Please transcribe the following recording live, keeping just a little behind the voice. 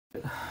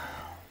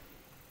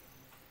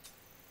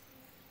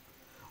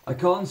I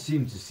can't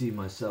seem to see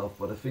myself,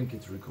 but I think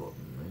it's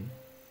recording me.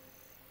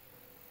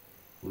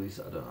 At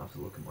least I don't have to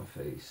look at my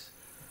face.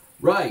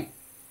 Right,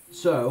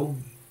 so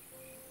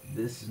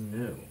this is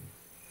new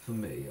for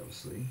me,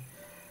 obviously.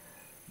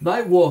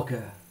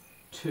 Nightwalker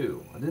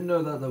 2. I didn't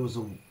know that there was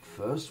a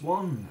first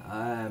one.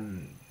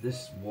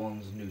 This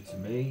one's new to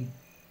me.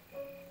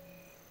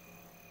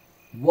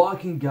 What I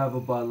can gather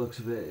by the looks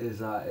of it is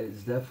that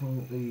it's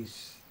definitely,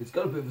 it's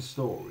got a bit of a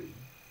story.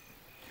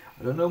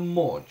 I don't know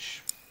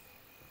much,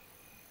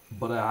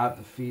 but I have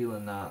the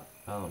feeling that,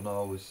 I don't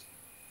know, we'll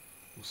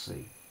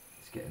see.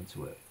 Let's get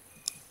into it.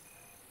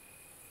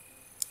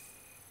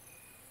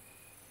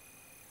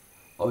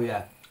 Oh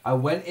yeah, I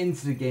went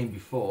into the game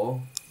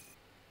before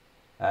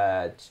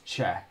to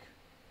check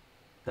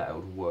that it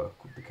would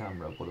work with the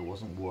camera, but it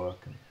wasn't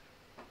working.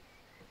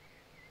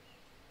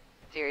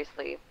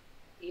 Seriously,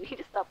 you need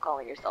to stop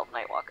calling yourself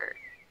Nightwalker.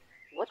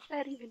 What's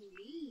that even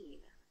mean?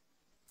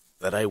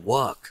 That I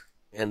walk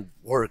and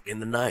work in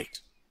the night.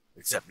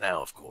 Except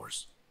now, of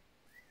course.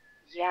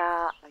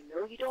 Yeah, I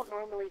know you don't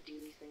normally do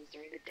these things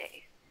during the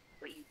day,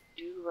 but you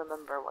do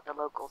remember what the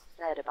locals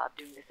said about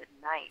doing this at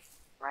night,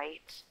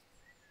 right?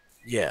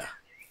 Yeah.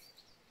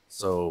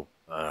 So,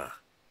 I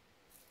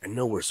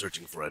know we're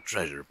searching for a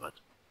treasure, but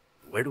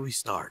where do we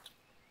start?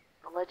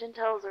 The legend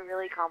tells a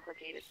really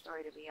complicated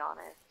story, to be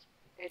honest.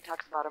 It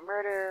talks about a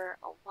murder,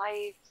 a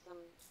wife, some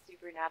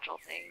supernatural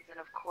things, and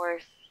of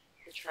course,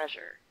 the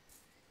treasure.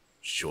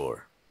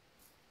 Sure.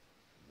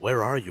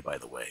 Where are you, by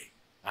the way?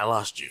 I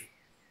lost you.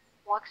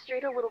 Walk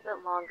straight a little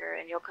bit longer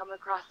and you'll come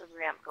across a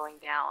ramp going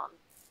down.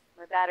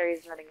 My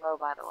battery's running low,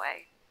 by the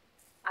way.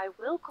 I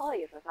will call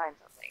you if I find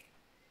something.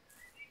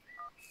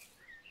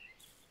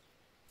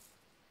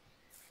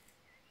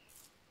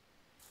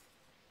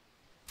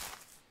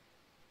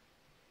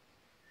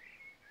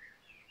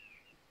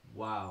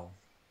 Wow.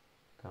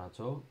 Can I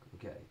talk?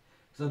 Okay.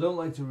 Because I don't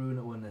like to ruin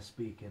it when they're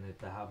speaking if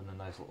they're having a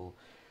nice little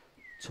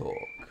talk.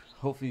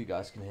 Hopefully you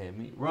guys can hear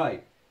me.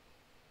 Right.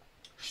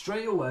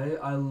 Straight away,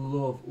 I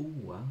love... Oh,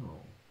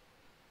 wow.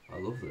 I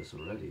love this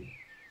already.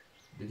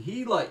 Did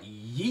he, like,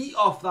 yeet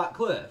off that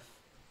cliff?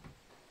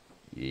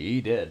 Yeah,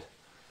 he did.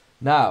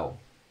 Now,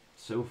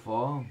 so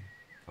far,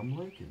 I'm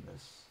liking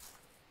this.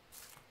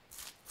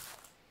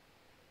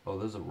 Oh,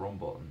 there's a run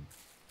button.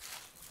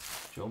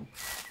 Jump.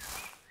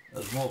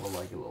 There's more of a,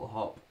 like, a little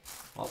hop.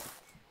 Hop.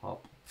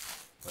 Hop.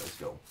 Let's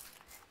go.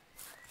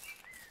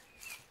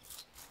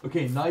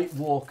 Okay,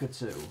 Nightwalker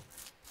 2.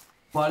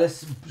 But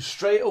it's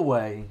straight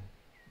away,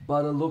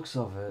 by the looks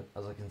of it,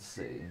 as I can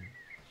see,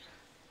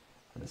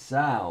 and the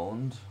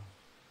sound,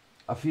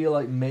 I feel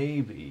like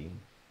maybe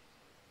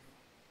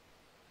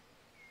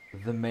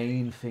the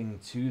main thing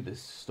to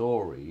this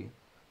story,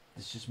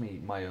 it's just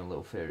me, my own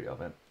little theory of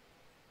it,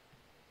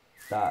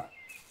 that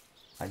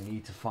I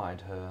need to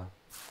find her,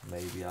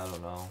 maybe, I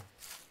don't know.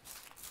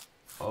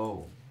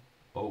 Oh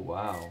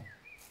wow.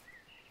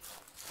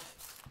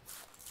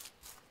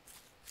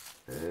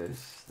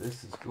 This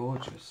is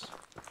gorgeous.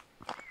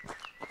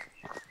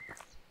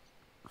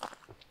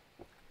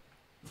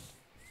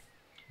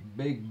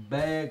 Big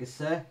bag of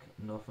sack,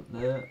 nothing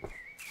there.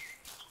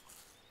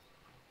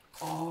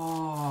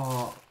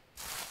 Oh,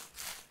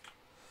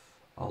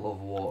 I love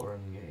water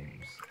in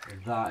games.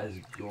 That is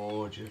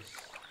gorgeous.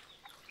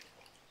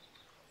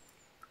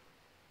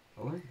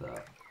 I like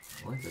that.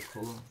 I like the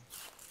colour.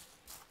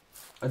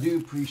 I do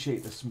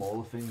appreciate the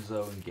smaller things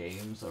though in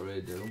games, I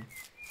really do.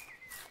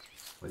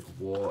 Like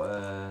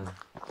water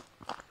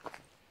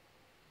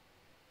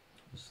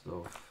and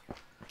stuff.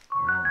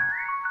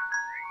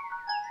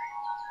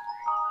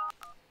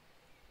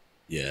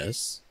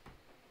 Yes?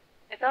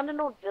 I found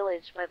an old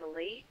village by the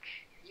lake.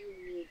 You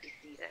need to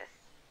see this.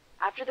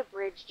 After the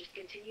bridge, just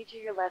continue to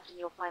your left and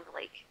you'll find the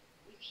lake.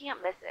 You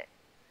can't miss it.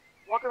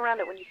 Walk around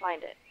it when you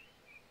find it.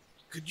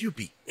 Could you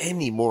be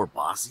any more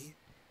bossy?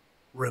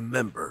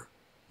 Remember,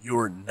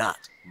 you're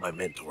not my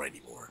mentor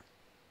anymore.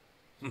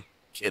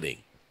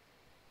 Kidding.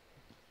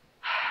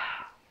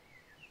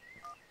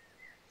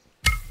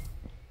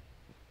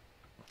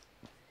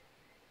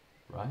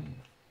 Right.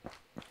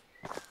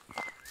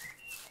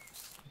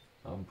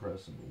 I'm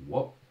pressing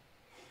what?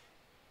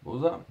 What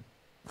was that?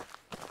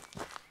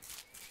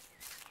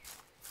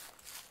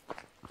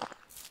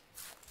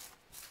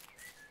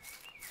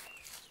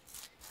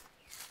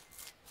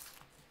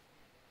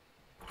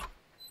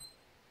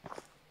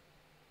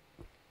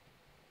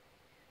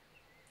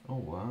 Oh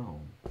wow.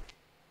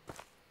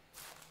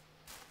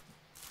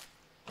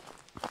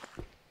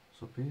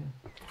 What's up here?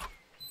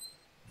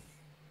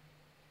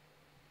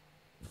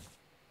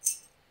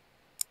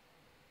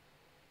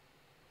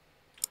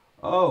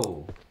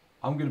 Oh,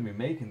 I'm gonna be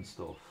making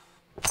stuff.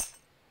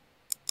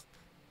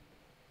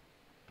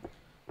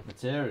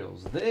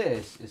 Materials.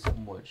 This is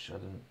something which I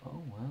didn't.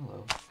 Oh,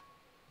 hello.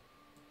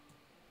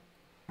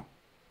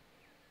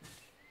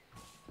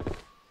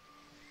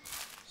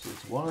 So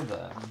it's one of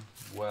them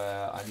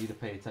where I need to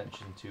pay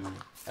attention to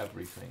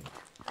everything.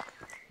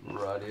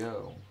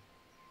 Radio.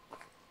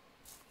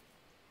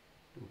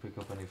 Do we pick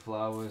up any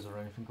flowers or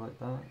anything like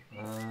that?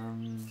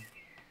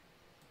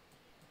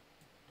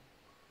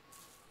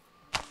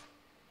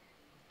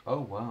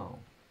 Oh, wow.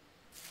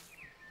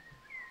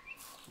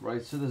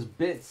 Right, so there's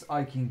bits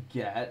I can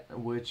get,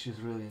 which is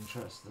really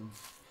interesting.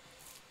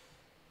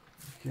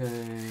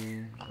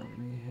 Okay, let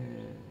me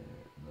hit...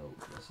 Nope,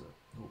 that's it.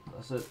 Nope,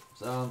 that's it.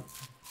 Sound.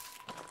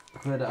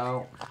 Clear it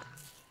out.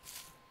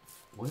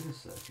 Wait a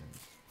second.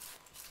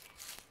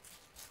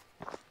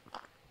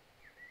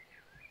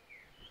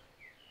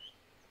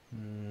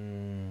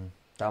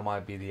 That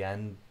might be the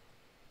end.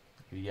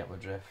 If you get my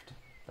drift,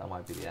 that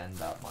might be the end.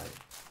 That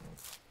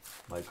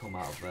might come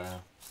out of there.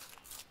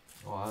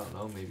 Oh, I don't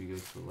know. Maybe go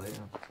to it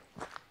later.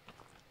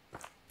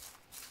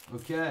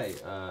 Okay.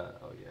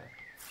 Oh yeah.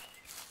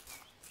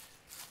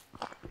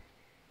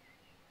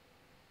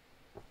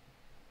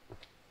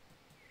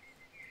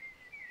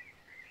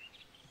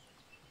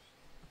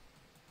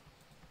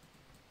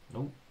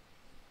 Nope.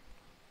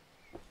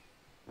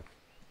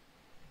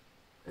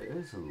 It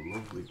is a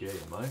lovely game.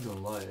 I ain't gonna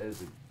lie. It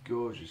is a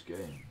gorgeous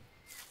game.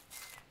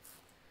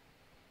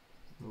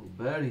 Little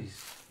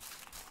berries.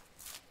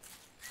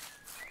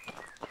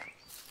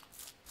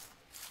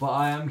 But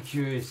I am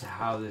curious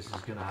how this is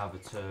going to have a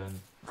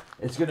turn.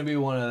 It's going to be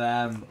one of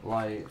them,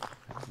 like,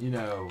 you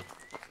know,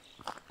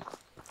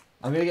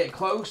 I'm going to get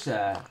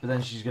closer, but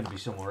then she's going to be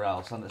somewhere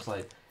else. And it's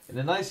like, in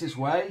the nicest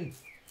way,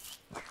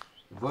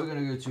 if we're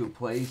going to go to a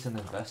place and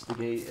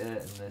investigate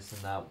it and this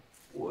and that,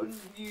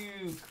 wouldn't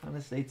you kind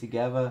of stay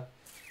together?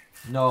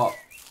 No,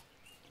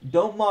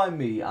 don't mind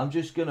me. I'm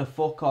just going to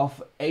fuck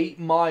off 8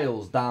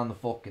 miles down the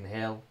fucking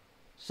hill.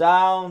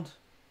 Sound?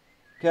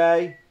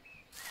 Okay?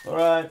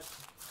 Alright.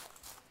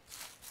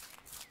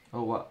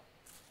 Oh, what?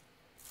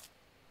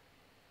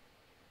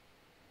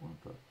 What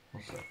the?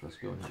 One sec, let's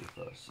go in here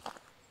first.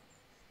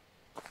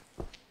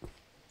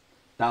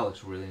 That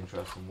looks really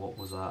interesting. What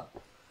was that?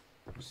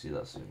 We'll see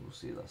that soon. We'll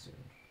see that soon.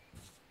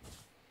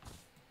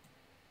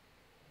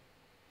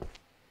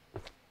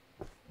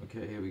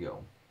 Okay, here we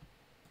go.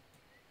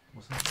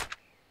 What's that?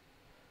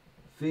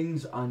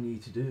 Things I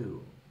need to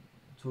do.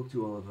 Talk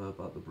to Oliver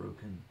about the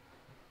broken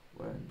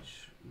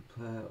wench.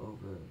 Repair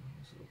over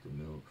the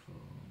milk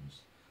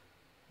farms.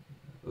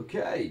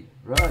 Okay,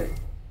 right.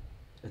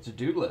 It's a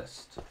do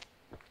list.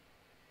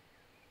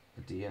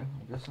 A deer,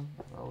 I'm guessing.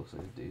 That looks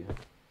like a deer.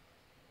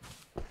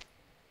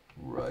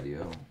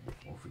 Radio.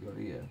 What have we got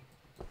here?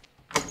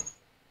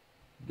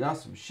 Got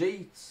some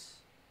sheets.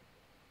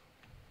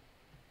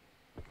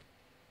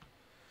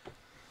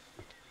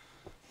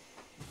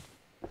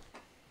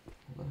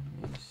 Let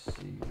me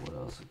see what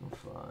else I can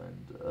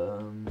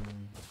find.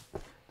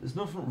 There's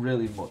nothing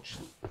really much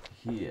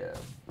here.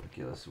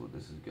 Okay, let's see what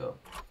this has got.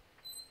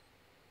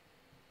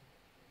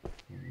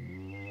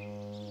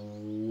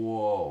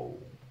 Whoa.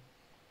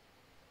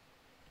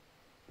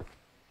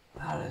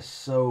 That is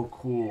so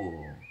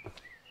cool.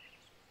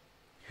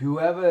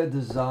 Whoever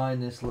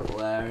designed this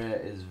little area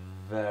is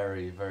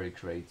very, very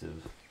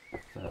creative.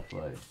 Fair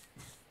play.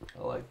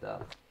 I like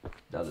that.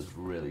 That is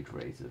really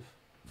creative.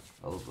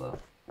 I love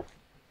that.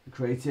 The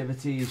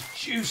creativity is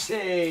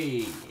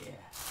juicy!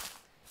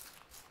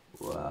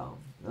 Wow.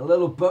 A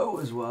little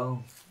boat as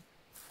well.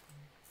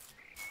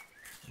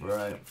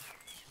 Right.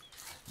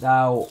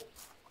 Now...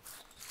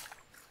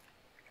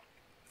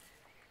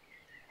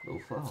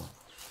 Little flower.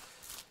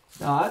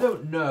 Now, I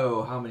don't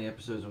know how many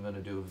episodes I'm going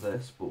to do of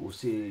this, but we'll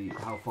see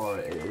how far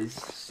it is.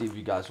 See if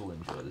you guys will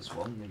enjoy this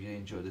one. If you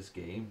enjoy this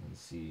game, and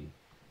see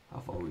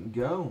how far we can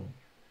go.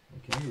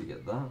 Okay, we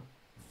get that.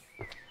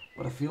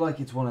 But I feel like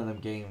it's one of them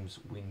games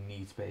we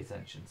need to pay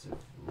attention to.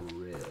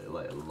 Really,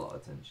 like a lot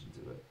of attention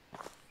to it.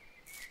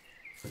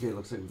 Okay, it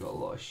looks like we've got a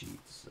lot of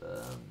sheets.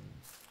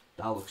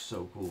 That looks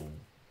so cool.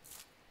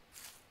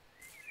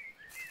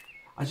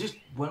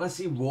 When I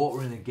see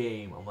water in a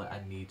game, I'm like,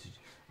 I need to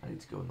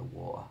go in the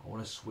water. I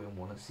want to swim, I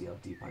want to see how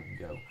deep I can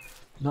go.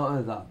 Not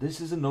only that, this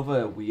is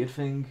another weird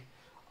thing.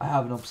 I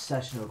have an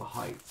obsession over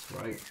heights,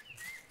 right?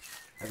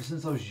 Ever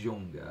since I was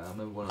younger, I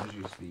remember when I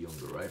used to be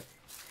younger, right?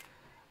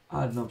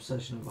 I had an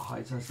obsession over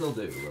heights, and I still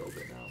do a little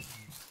bit now.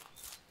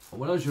 And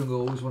when I was younger, I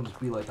always wanted to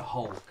be like the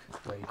Hulk,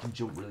 where you can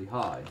jump really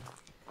high.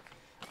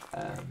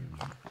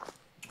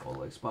 Or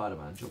like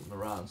Spider-Man, jumping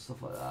around,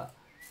 stuff like that.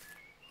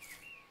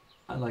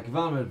 And like, if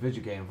I'm in a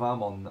video game, if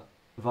I'm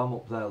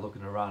up there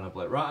looking around, I'm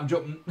like, right, I'm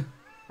jumping.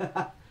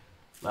 Like,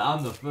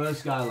 I'm the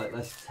first guy, like,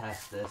 let's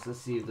test this.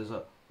 Let's see if there's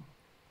a...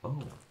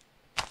 Oh.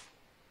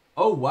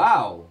 Oh,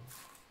 wow.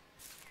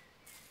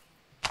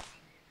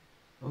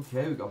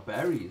 Okay, we got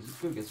berries.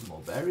 Let's go get some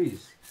more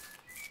berries.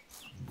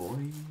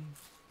 Boy.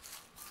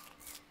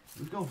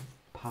 We've gone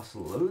past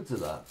loads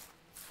of that.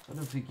 I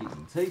don't think you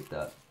can take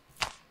that.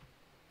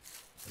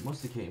 It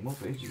must have came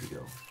up ages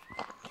ago.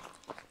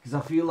 Because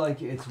I feel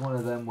like it's one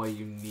of them where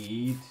you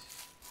need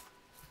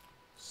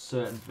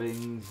certain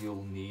things,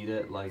 you'll need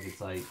it. Like, it's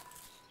like,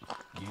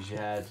 use your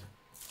head,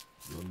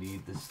 you'll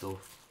need this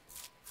stuff.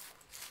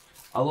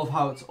 I love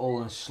how it's all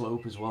on a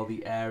slope as well.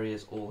 The area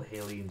is all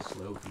hilly and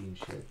slopey and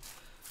shit.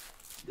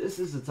 This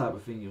is the type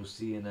of thing you'll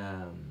see in,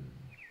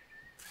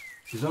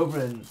 because over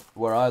in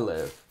where I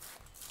live,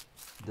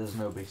 there's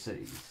no big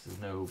cities. There's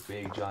no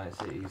big giant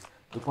cities.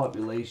 The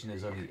population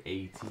is only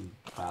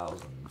 80,000.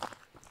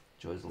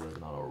 joys of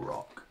living on a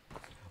rock.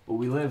 But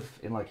we live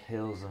in like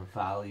hills and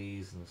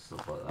valleys and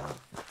stuff like that.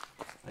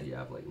 And you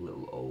have like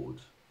little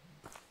old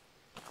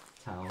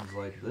towns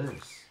like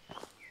this.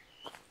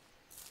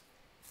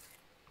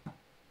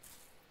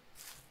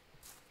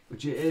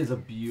 Which it is a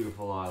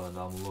beautiful island.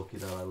 I'm lucky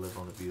that I live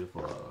on a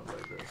beautiful island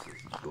like this.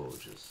 It's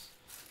gorgeous.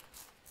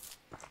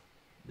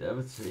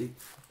 Never take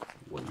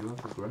what you have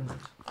for granted.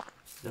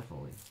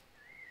 Definitely.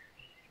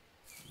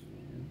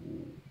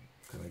 Ooh,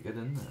 can I get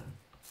in there?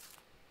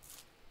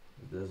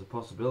 If there's a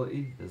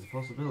possibility, there's a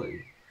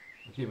possibility.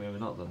 Okay, maybe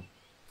not then.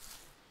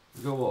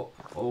 We go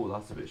up. Oh,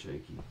 that's a bit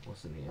shaky.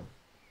 What's in here?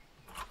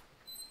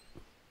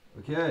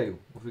 Okay,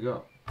 what have we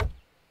got?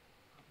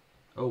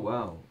 Oh,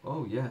 wow.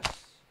 Oh, yes.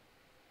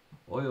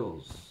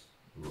 Oils.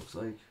 It looks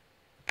like.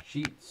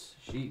 Sheets.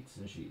 Sheets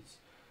and sheets.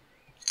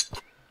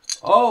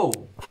 Oh!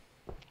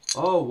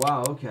 Oh,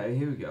 wow. Okay,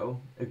 here we go.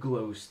 A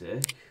glow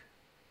stick.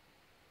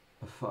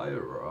 A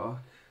fire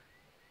rock.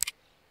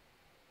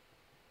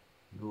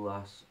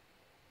 Glass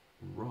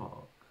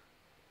rock.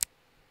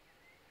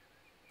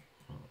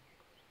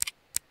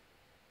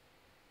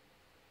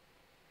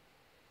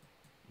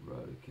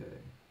 Right, okay.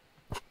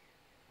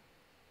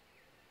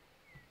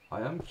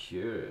 I am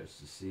curious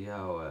to see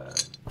how,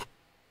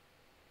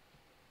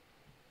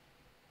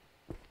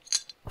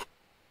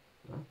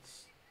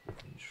 that's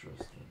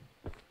interesting.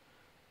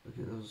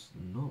 Okay, there's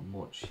not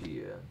much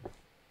here,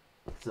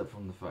 except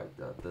from the fact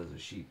that there's a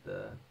sheet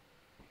there.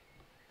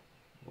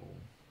 Oh.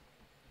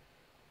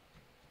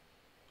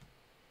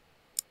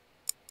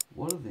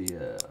 What are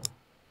the,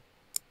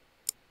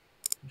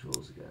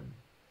 controls again?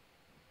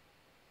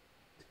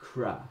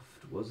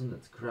 Craft, wasn't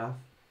it? Craft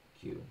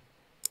Q.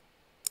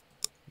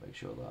 Make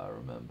sure that I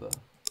remember.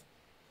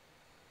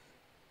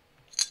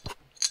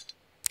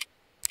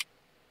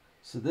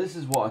 So this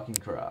is what I can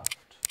craft.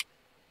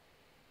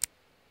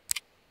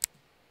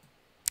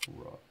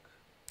 Rock.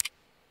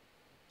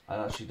 I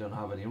actually don't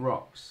have any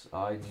rocks.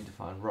 I need to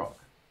find rock.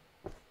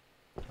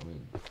 I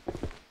mean,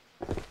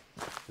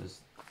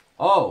 there's.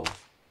 Oh!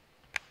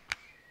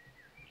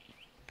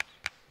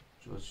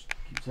 Just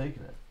keep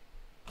taking it.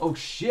 Oh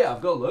shit,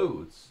 I've got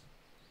loads.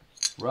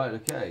 Right,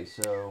 okay,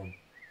 so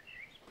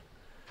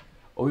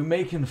are we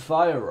making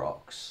fire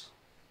rocks?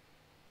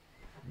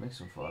 Make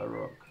some fire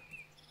rock.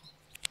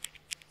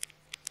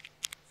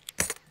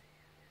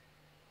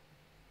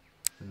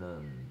 And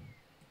then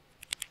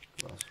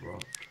glass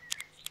rock.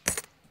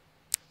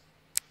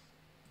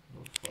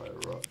 No fire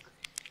rock.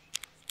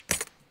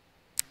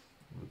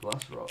 And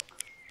glass rock.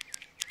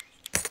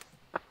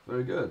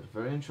 Very good,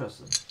 very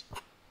interesting.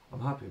 I'm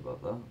happy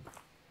about that.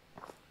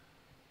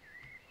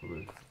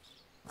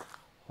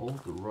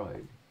 Hold the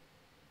right.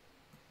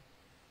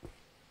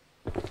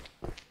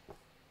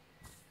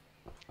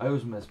 I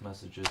always miss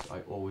messages.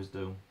 I always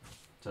do.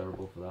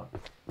 Terrible for that.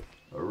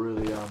 I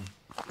really am.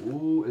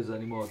 Ooh, is there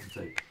any more I can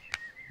take?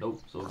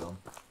 Nope, it's all gone.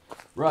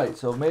 Right,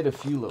 so I've made a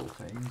few little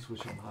things,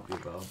 which I'm happy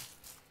about.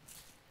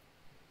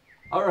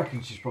 I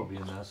reckon she's probably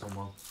in there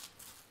somewhere.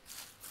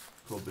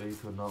 Could be,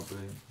 could not be.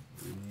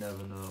 We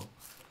never know.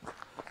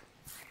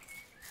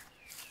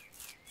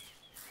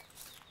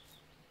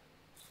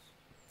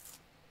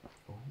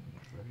 Oh,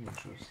 very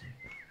interesting.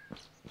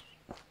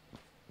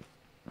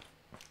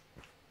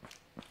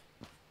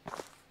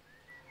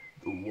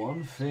 The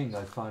one thing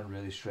I find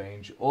really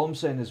strange, all I'm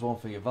saying is one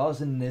thing, if I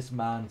was in this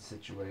man's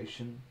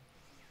situation,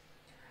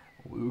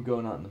 we were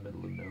going out in the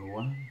middle of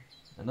nowhere,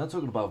 and I'm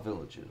talking about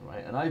villages,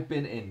 right? And I've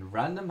been in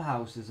random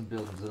houses and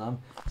buildings, and I'm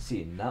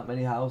seeing that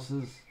many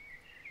houses.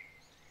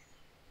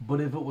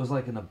 But if it was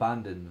like an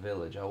abandoned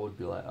village, I would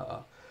be like,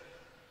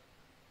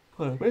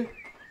 pardon me?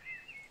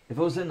 If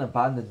I was in an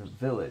abandoned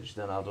village,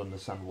 then I'd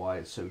understand why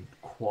it's so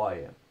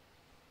quiet.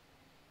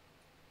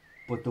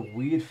 But the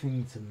weird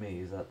thing to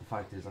me is that the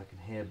fact is I can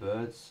hear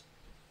birds,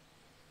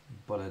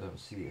 but I don't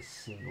see a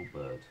single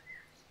bird.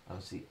 I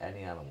don't see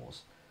any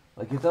animals.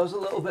 Like if there was a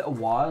little bit of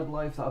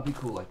wildlife, that'd be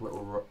cool. Like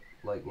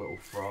little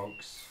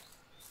frogs,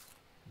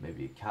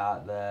 maybe a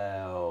cat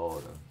there,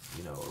 or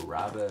you know, a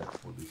rabbit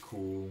would be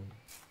cool.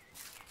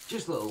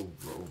 Just little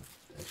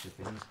extra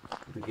things.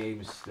 But the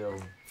game is still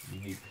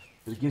unique.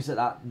 But it gives it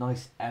that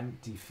nice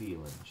empty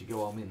feeling. Do you get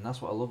what I mean? And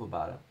that's what I love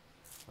about it.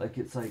 Like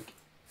it's like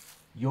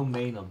your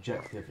main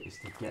objective is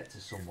to get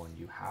to someone.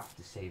 You have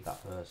to save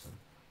that person.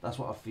 That's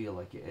what I feel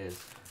like it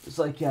is. It's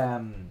like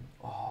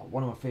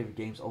one of my favorite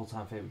games,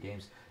 all-time favorite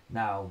games.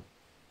 Now,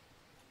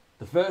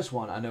 the first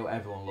one I know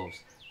everyone loves.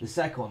 The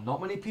second one,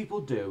 not many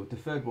people do. The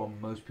third one,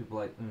 most people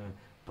like,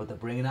 but they're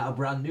bringing out a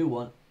brand new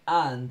one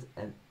and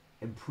an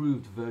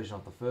improved version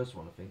of the first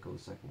one, I think, or the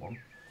second one.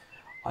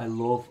 I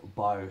love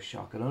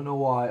BioShock. I don't know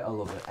why I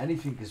love it.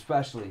 Anything,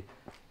 especially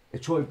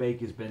if Troy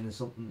Baker's been in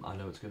something, I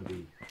know it's going to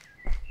be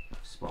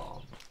spot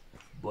on.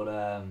 But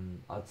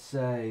I'd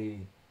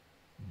say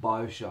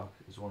BioShock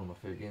is one of my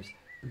favourite games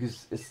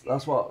because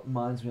that's what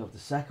reminds me of the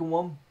second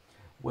one,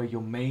 where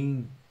your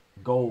main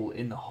goal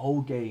in the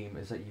whole game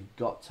is that you've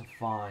got to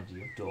find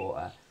your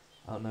daughter.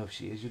 I don't know if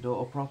she is your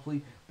daughter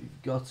properly, but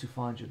you've got to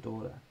find your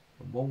daughter.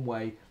 And one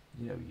way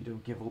you know, you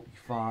don't give up, you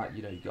fight,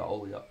 you know, you got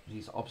all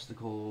these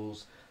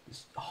obstacles,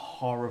 this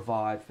horror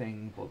vibe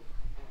thing, but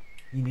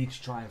you need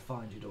to try and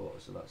find your daughter.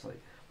 So that's like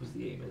was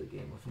the aim of the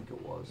game. I think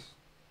it was.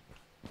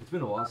 It's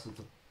been a while since.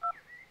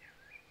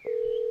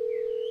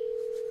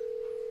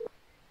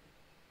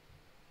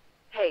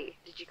 Hey,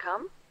 did you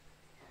come?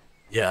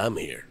 Yeah, I'm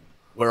here.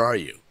 Where are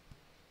you?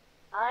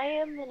 I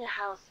am in a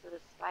house with a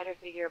spider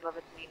figure above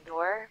its main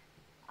door.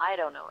 I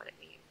don't know what it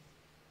means.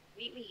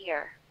 Meet me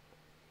here.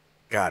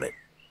 Got it.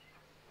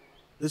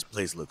 This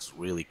place looks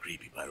really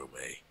creepy, by the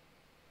way.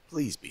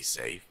 Please be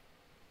safe.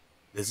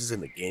 This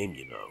isn't a game,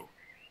 you know.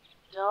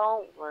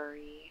 Don't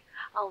worry.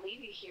 I'll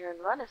leave you here and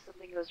run if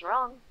something goes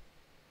wrong.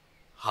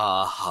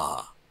 Ha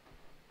ha.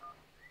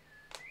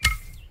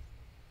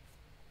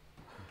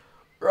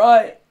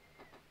 Right.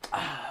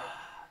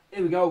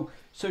 Here we go.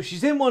 So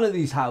she's in one of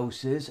these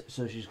houses,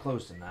 so she's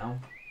closer now.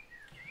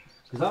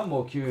 Because I'm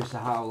more curious to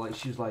how, like,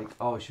 she was like,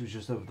 oh, she was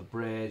just over the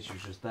bridge, she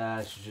was just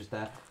there, she was just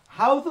there.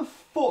 How the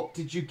fuck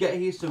did you get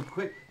here so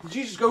quick? Did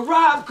you just go,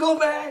 right, I'm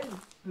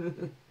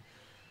coming?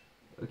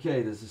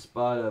 Okay, there's a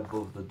spider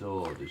above the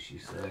door, did she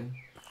say?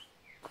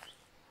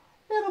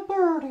 Little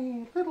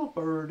birdie, little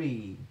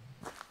birdie.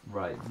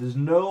 Right, there's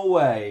no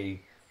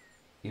way,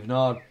 even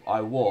though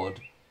I would,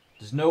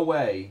 there's no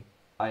way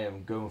I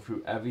am going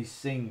through every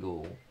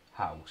single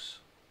house.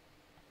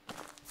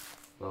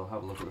 Well,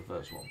 have a look at the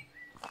first one.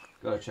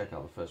 Gotta check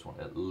out the first one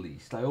at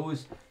least. I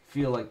always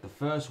feel like the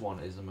first one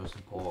is the most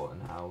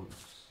important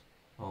house.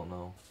 Oh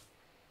no.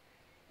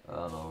 I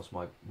don't know, it's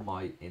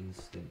my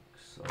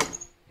instincts.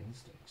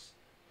 Instincts.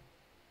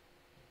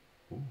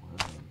 Ooh,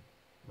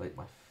 like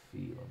my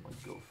feeling, my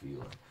gut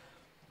feeling.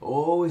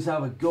 Always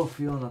have a gut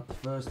feeling that the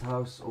first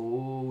house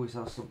always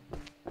has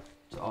something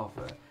to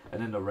offer.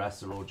 And then the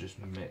rest are all just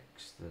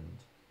mixed and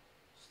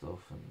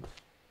stuff and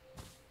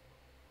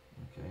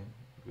okay,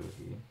 go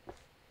here.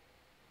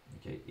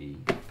 Okay, E.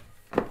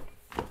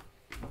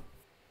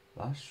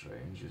 That's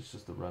strange, it's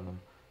just a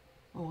random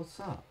oh, what's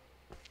that?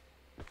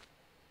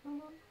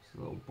 Oh, it's a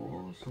little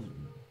ball or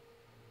something.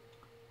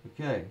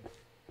 Okay.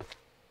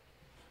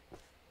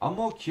 I'm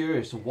more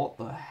curious of what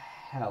the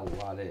hell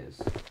that is.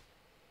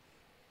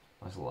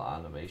 Nice little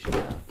animation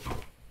there.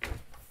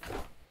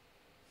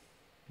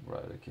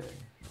 Right, okay.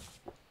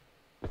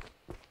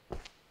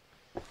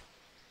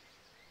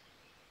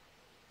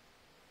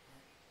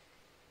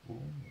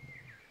 Ooh.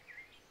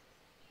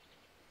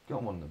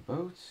 Got one of the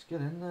boats, get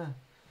in there.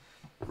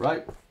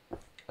 Right,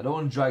 I don't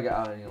want to drag it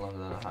out any longer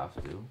than I have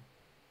to.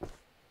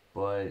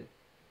 But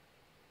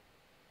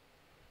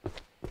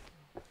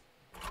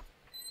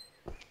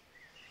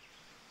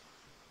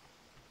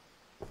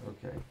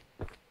okay.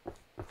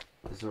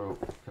 Is there a,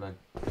 can I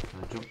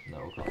jump? No,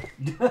 I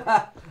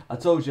can't. I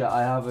told you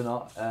I have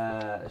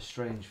a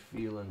strange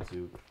feeling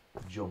to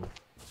jump.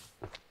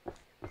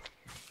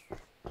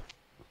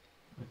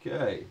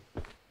 Okay.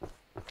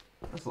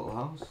 Nice little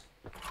house.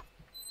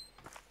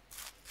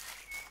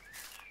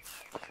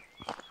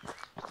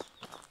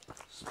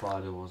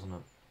 Spider, wasn't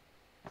it?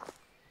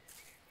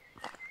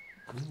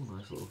 Ooh,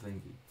 nice little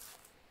thingy.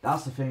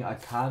 That's the thing, I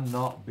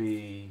cannot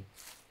be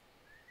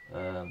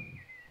there's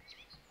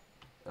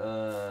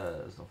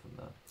nothing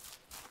there.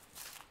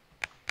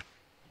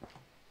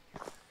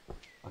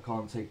 I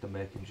can't take the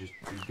mic and just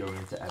be going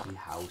into every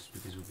house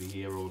because we'll be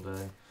here all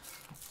day.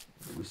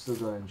 But we still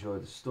gotta enjoy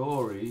the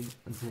story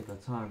and take our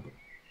time, but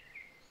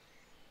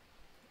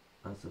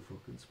that's a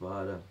fucking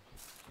spider.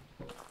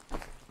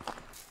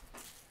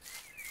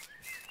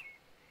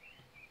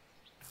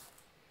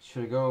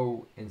 Should I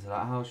go into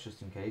that house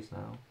just in case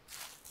now?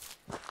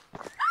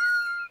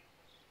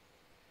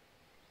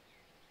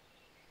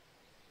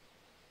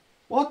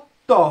 What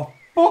the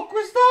fuck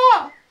was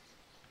that?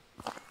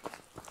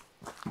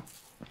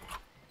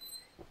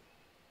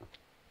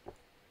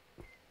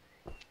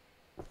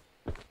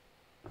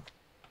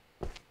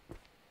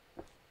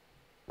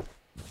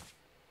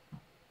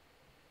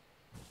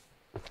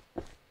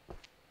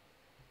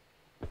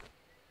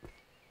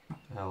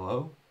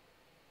 Hello?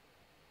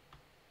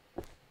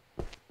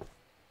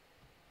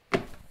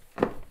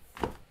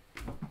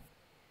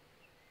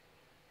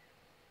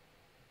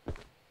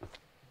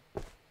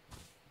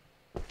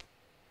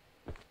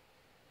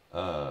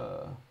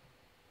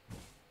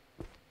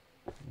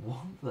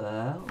 What the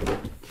hell?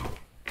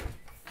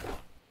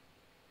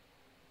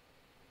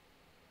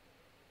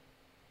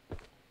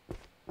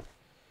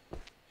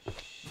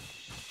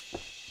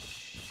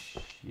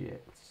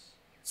 Shit.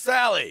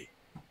 Sally!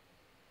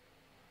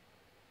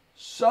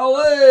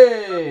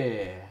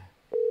 Sully!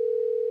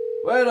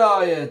 Where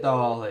are you,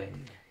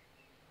 darling?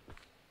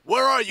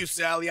 Where are you,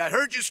 Sally? I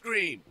heard you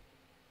scream.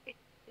 It's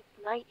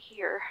night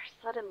here,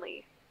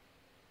 suddenly.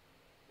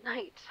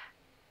 Night.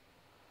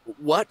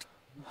 What?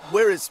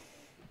 Where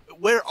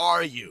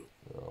are you?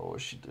 Oh,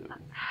 what's she do?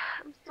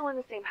 I'm still in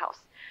the same house.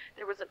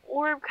 There was an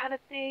orb kind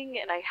of thing,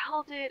 and I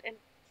held it, and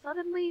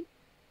suddenly,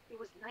 it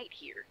was night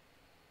here.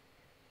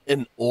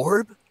 An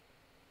orb?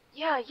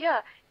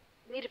 Yeah,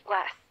 made of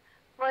glass.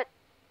 But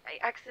I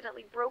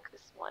accidentally broke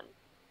this one.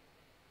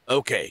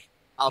 Okay,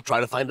 I'll try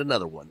to find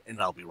another one,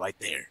 and I'll be right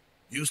there.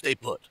 You stay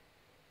put.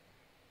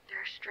 There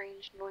are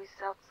strange noises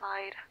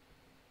outside.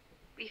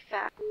 Be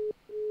fast.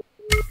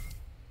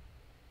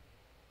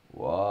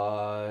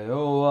 Why,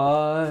 oh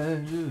why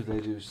do they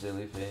do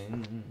silly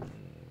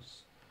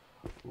things?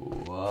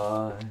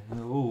 Why,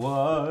 oh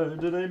why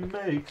do they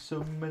make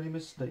so many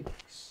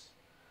mistakes?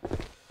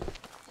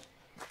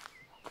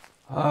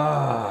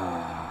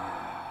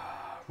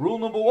 Rule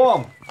number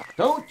 1.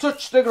 Don't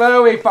touch the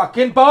glowy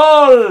fucking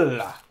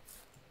ball!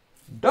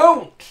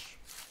 Don't!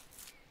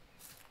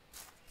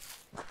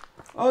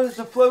 Oh, there's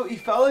a floaty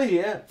fella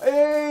here.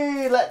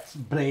 Hey, let's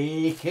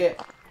break it.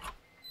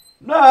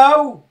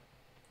 No!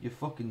 You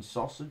fucking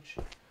sausage.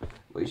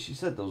 Wait, she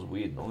said those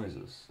weird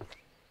noises.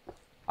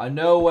 I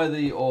know where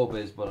the orb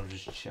is, but I'm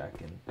just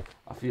checking.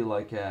 I feel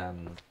like,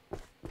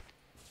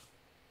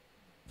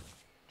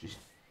 just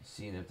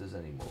seeing if there's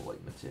any more,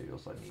 like,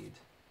 materials I need.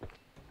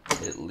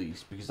 At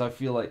least. Because I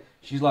feel like,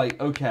 she's like,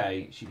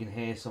 okay, she can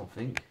hear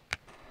something.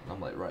 And I'm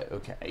like, right,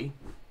 okay.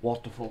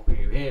 What the fuck are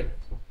you hearing?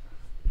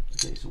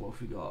 Okay, so what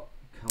have we got?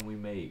 Can we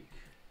make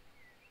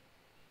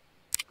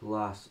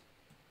glass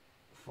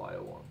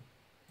fire one?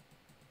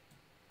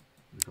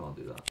 We can't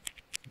do that,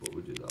 but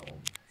we'll do that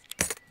one.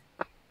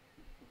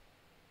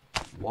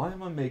 Why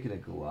am I making a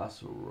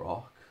glass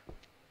rock?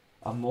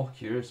 I'm more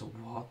curious of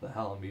what the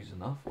hell I'm using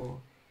that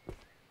for.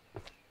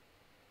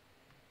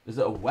 Is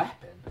it a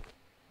weapon?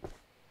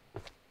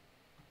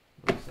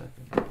 Wait a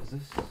second, is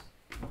this?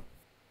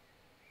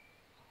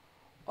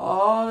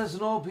 Oh, there's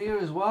an orb here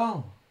as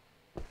well.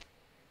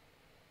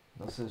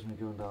 That saves me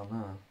going down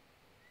there.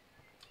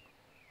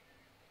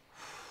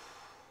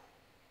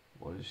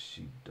 What has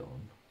she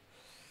done?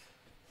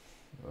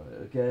 Right,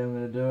 okay, I'm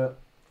gonna do it.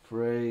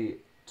 3,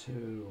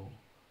 2,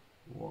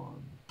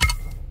 1.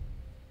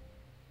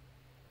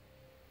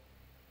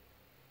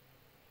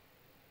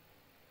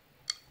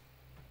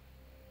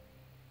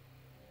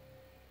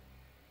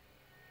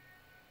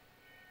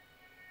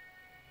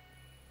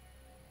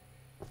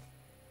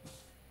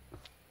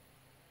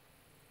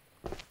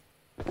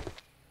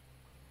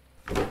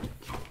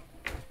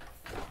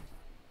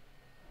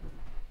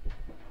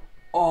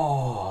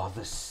 Oh,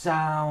 the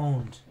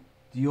sound,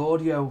 the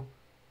audio.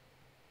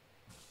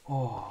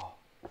 Oh.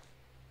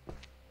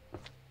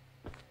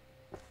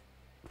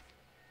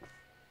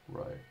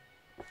 Right.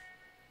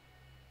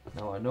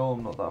 Now I know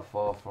I'm not that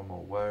far from her.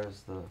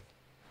 Where's the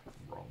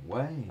wrong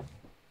way?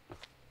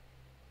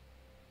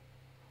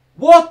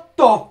 What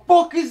the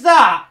fuck is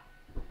that?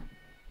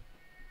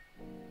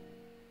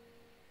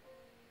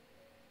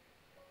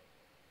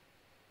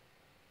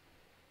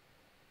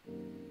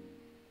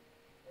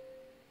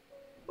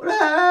 What the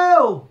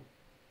hell?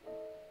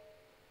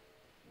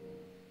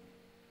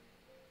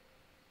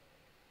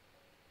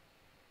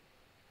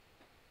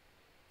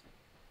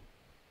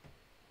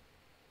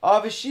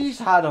 Either she's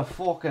had a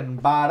fucking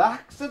bad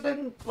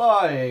accident,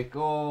 like,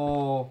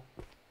 or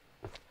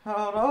I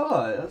don't know,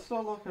 like, that's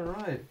not looking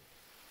right.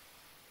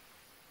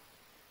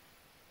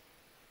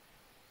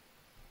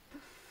 The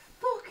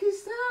fuck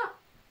is that?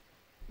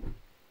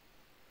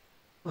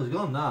 Oh, it's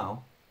gone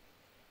now.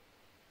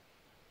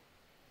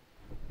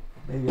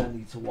 Maybe I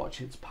need to watch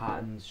its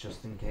patterns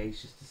just in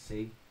case, just to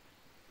see.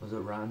 Was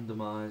it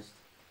randomized?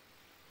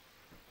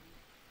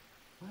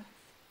 What?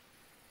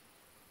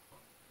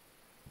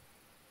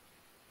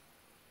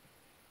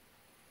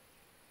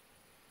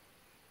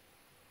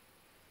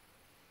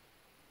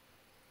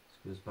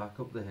 This goes back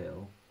up the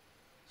hill.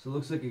 So it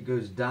looks like it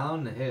goes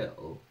down the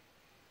hill.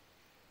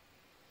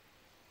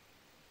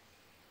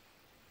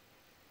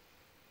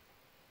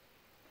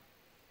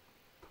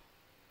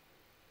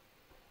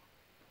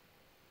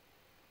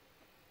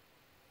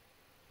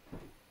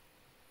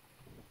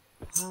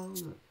 How?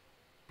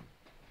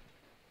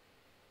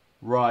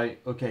 Right,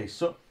 okay,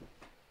 so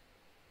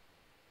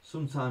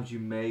sometimes you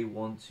may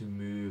want to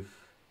move.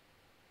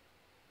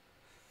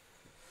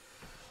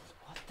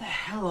 What the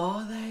hell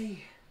are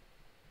they?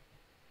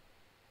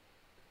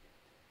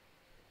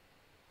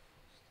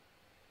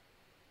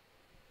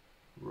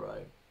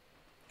 Right.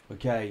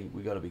 Okay,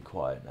 we gotta be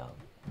quiet now.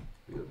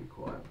 We gotta be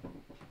quiet.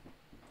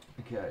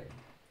 Okay.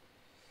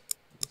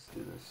 Let's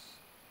do this.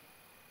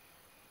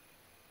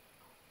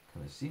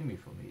 Can they see me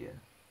from here?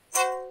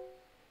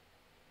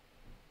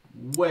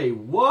 Wait,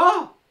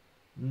 what?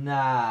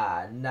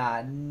 Nah.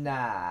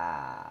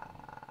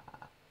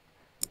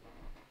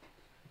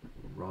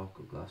 Rock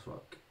or glass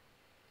rock?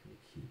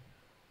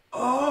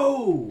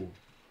 Oh!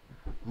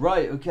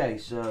 Right, okay,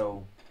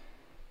 so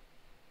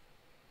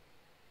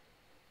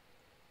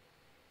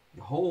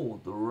you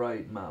hold the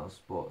right mouse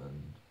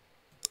button.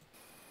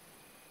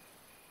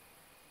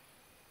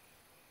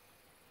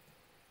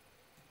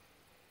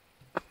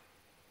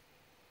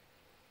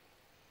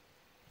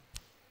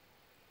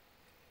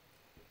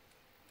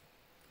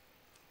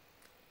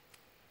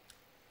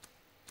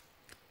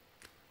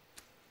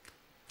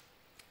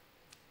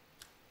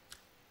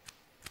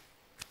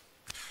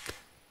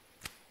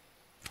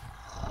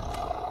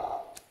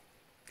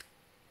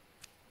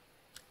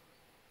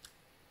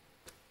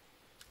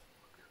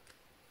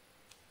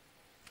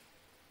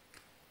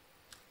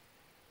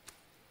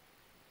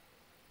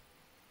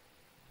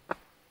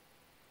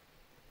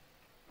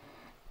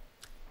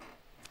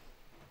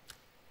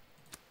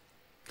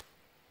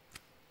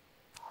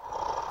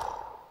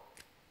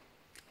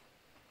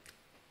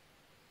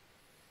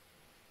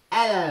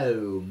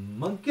 Hello,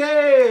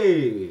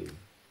 monkey!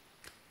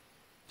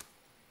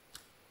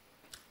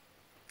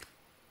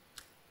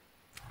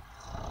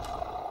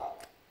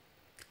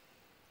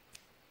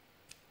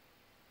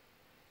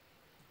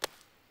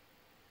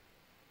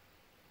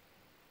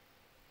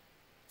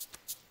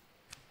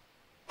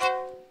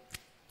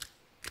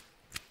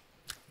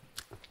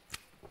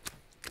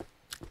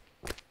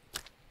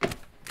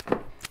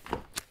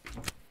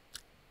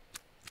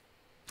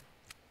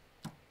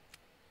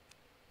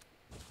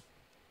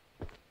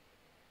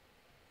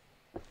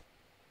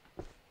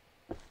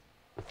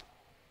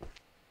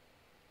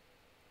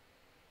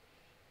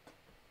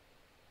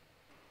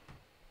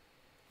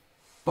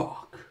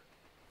 Fuck.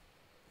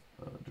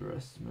 I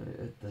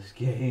underestimated this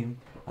game.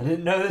 I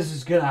didn't know this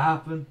was gonna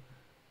happen.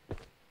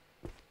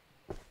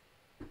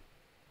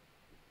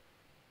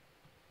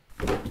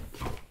 Did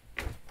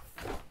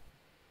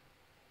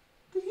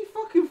he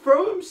fucking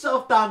throw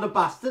himself down the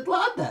bastard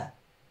ladder?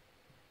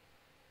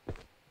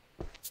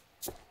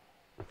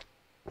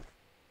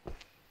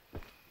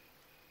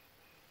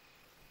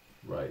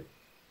 Right.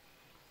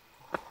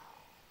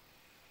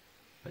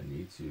 I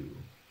need to...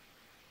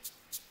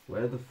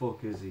 Where the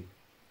fuck is he?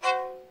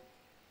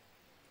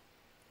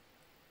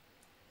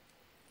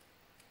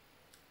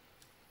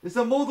 Is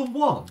there more than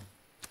one?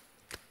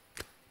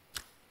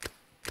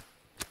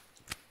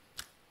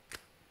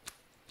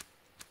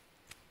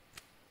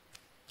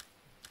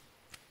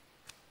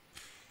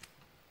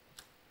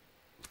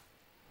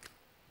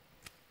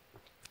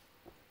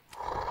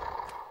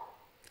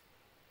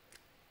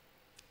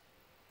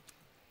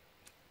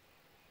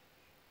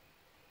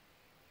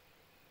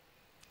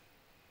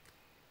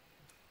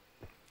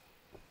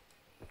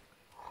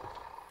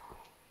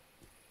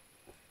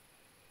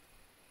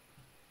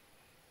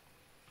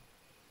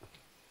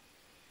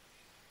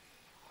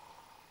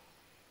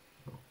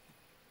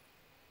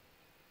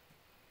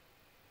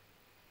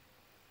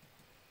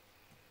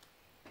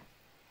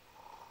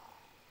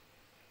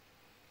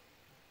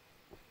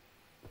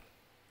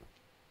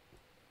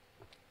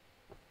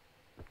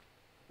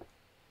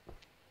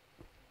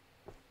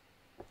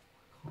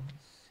 Can't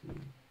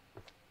see.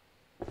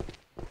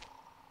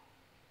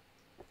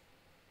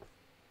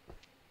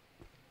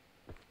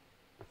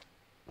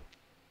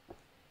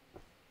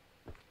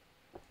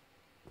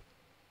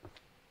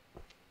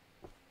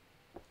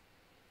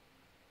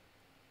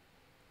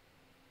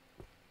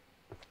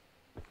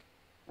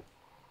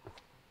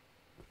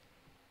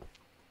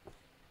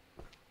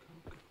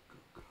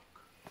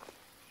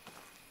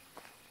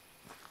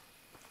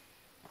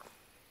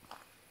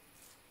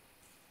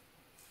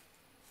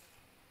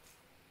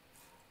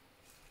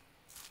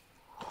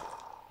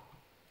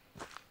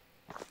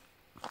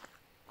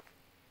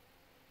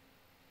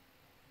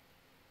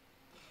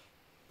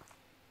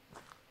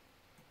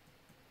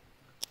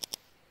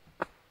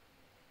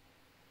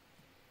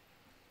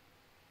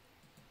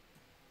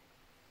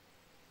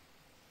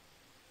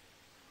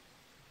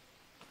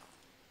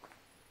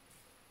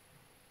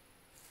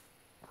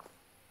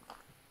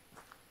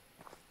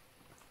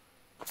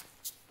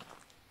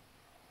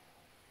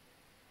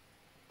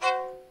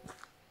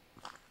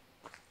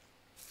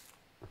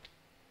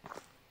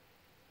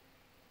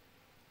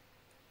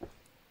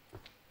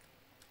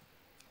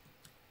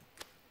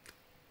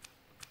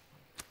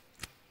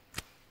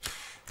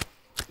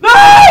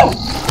 No!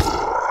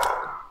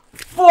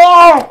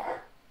 Fuck!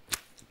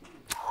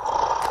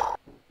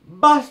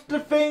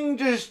 Bastard thing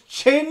just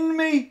chinned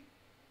me.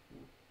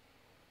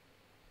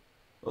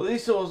 At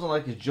least it wasn't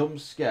like a jump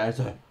scare. It's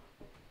like,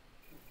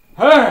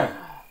 hey,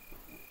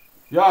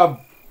 you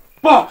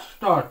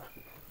bastard!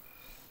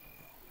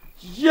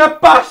 You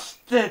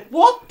bastard!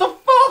 What the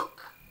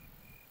fuck?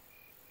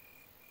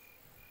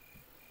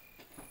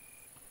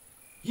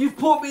 You've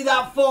put me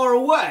that far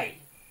away.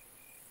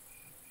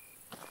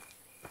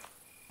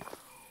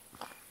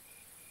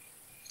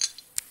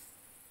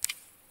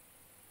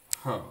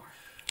 Oh.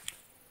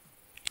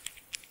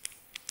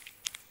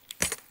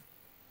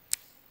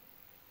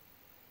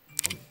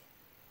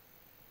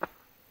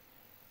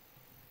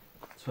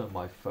 Turn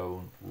my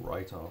phone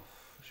right off.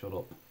 Shut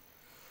up.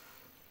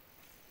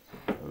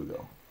 There we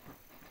go.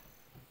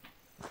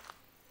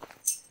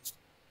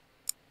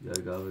 Yeah, I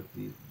got it.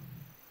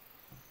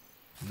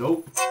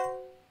 Nope.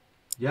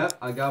 Yep,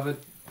 I got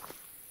it.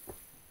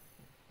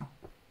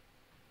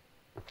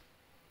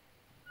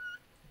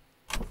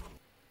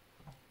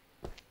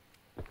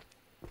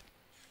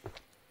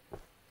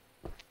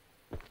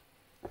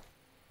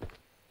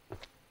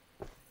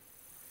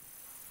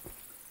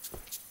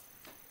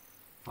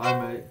 Hi,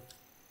 mate.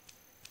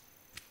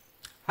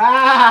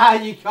 Ha!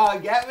 You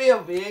can't get me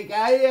up here,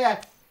 can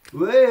you?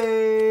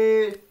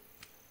 Wait.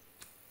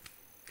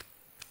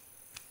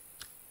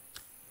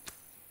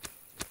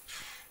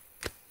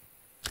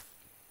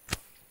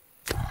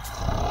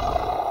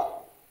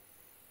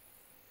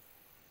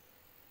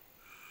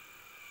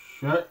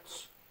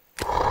 Shit.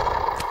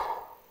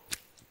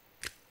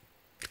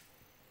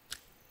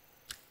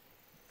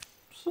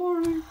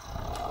 Sorry.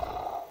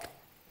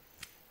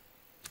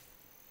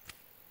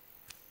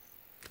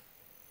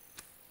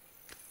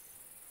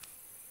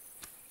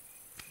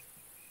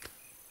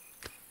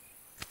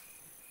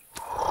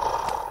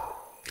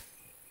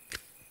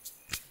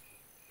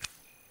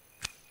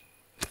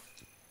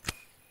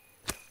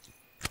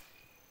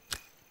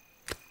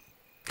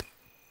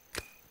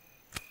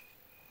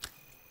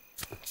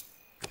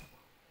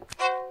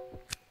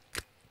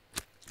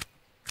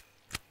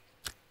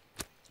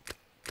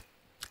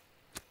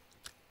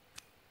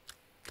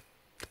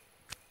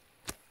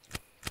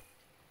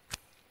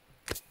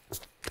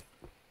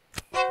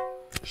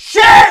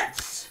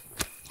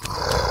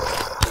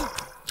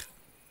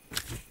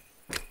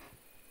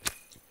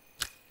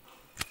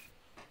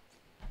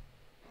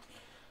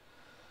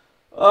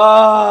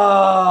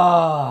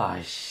 Oh,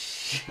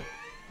 shit.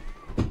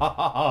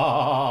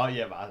 Oh,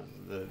 you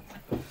bastard.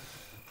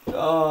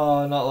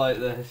 Oh, not like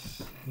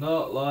this.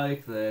 Not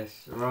like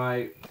this.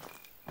 Right.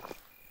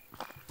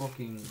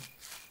 Fucking...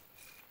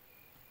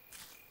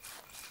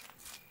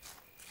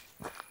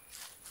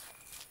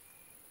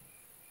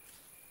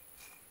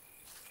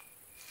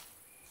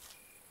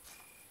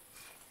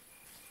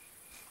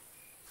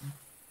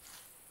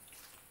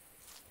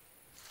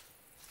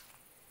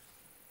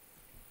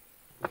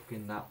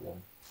 Fucking that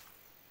one.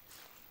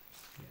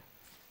 Yeah.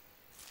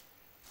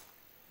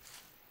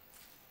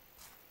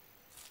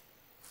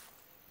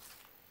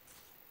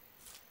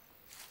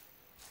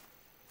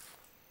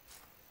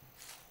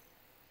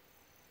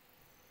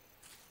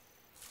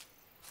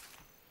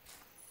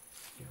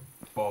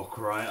 Fuck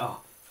right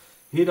off.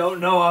 You don't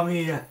know I'm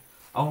here.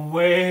 I'm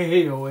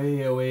way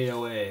away, away,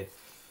 away.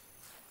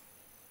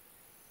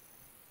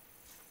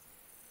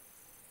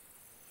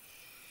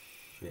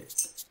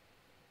 Shit.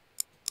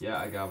 Yeah,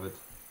 I gathered.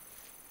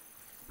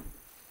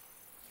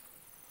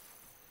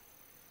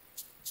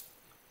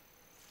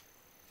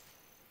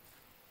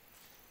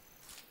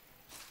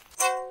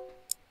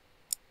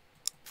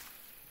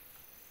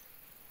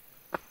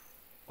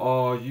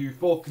 Oh, you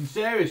fucking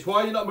serious?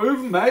 Why are you not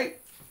moving, mate?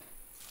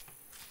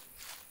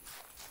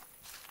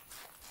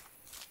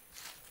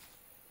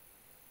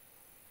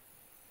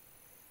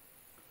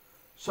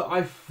 So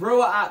I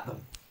threw it at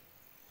them.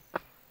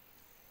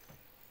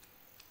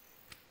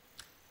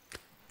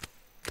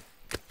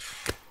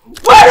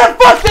 Where the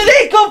fuck did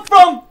he come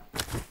from?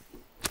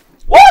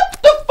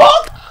 What the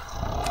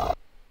fuck?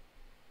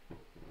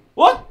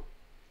 What?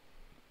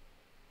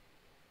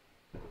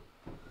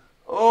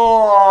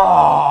 Oh.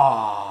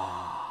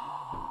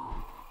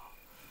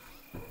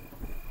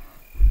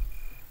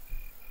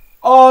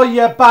 Oh,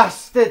 you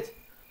bastard.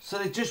 So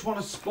they just want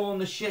to spawn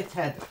the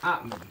shithead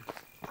at me.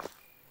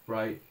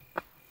 Right.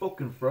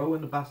 Fucking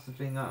throwing the bastard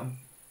thing at him.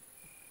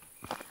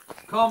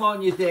 Come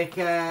on, you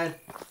dickhead.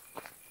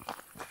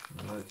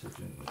 I like to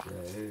drink my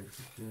day.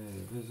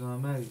 Because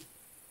I'm mate.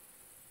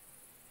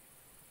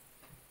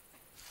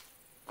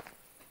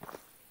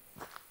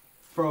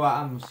 Throw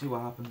at him and see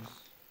what happens.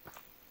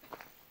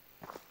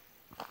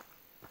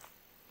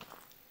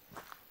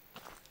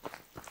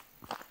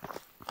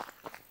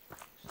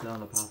 Stay on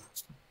the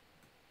path.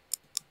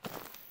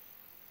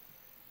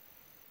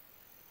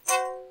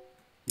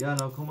 Yeah,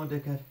 no, come on,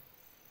 dickhead.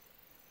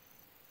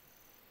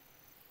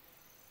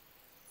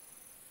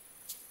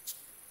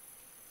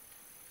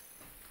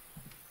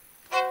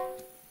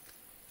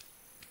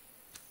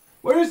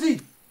 Where is he?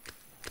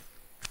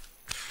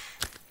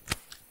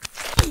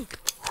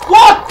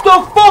 What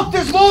the fuck?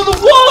 There's more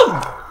than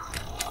one!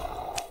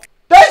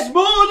 There's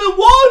more than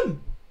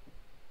one!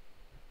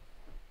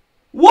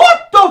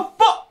 What the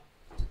fuck?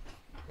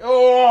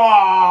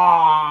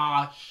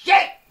 Oh,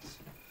 shit!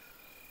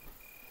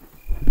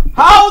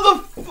 How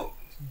the fuck?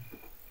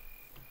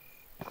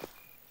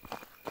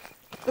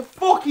 The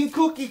fucking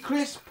cookie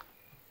crisp.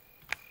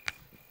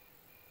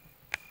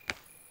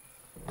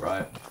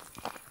 Right.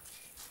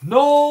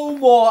 No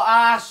more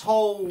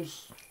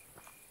assholes.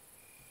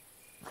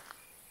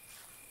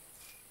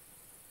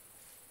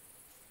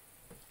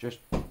 Just...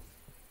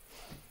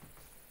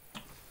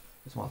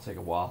 This might take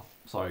a while.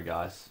 Sorry,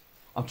 guys.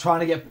 I'm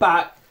trying to get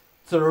back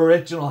to the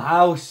original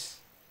house.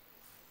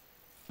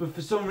 But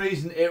for some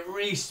reason, it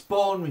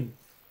respawned me.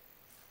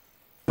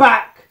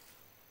 Back!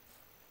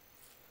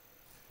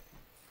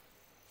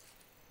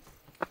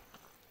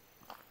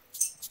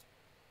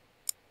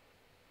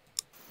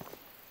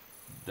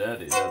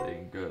 Daddy, that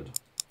ain't good.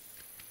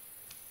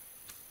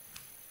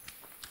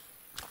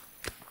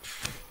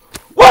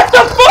 What the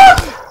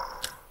fuck?!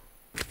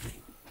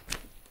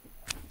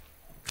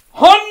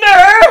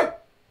 Hunter!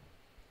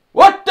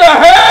 What the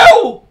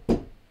hell?!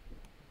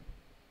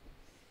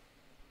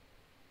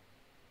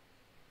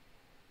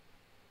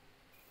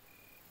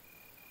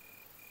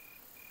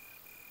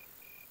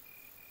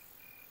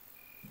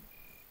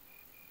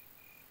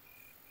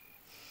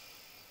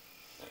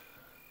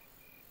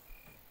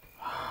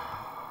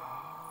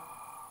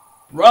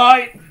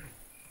 Right.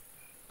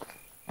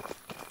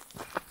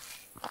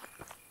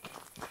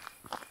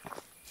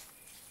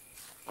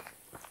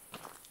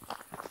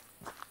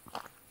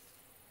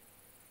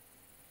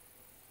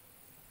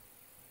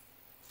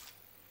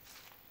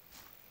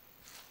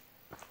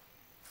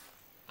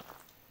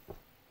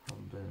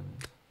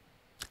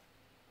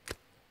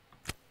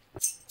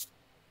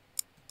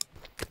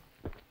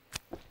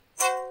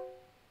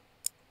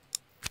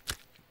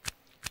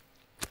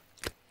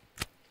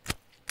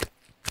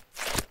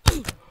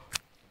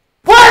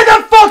 Where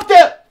the fuck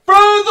did...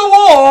 Through the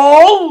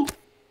wall?!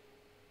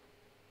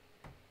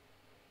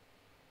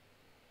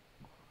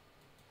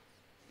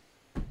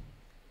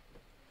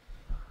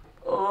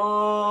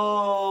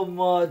 Oh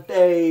my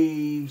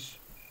days.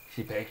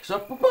 She picks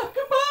up a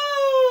fucking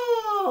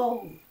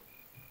ball!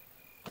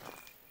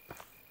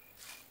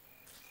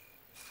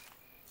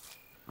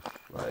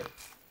 Right.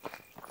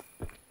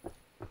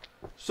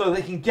 So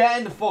they can get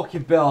in the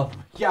fucking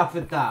building.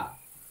 Gathered that.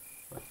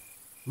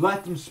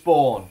 Let them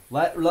spawn.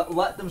 Let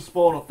them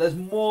spawn up. There's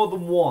more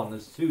than one.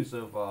 There's two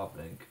so far, I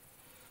think.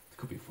 It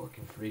could be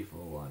fucking three for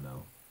all I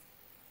know.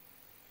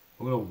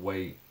 I'm gonna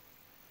wait.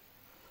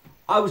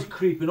 I was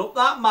creeping up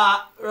that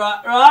mat.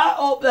 Right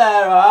up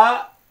there,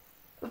 right?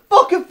 The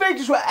fucking thing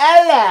just went,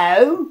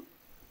 hello?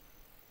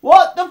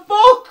 What the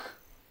fuck?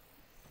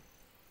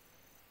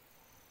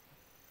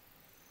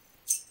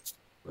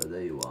 Right,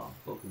 there you are.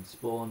 Fucking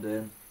spawned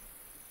in.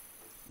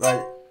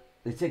 Right.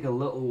 They take a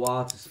little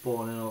while to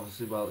spawn in,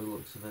 obviously, by the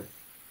looks of it.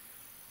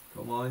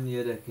 Come on,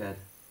 you dickhead.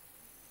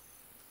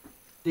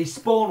 They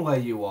spawn where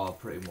you are,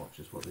 pretty much,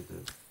 is what they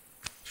do.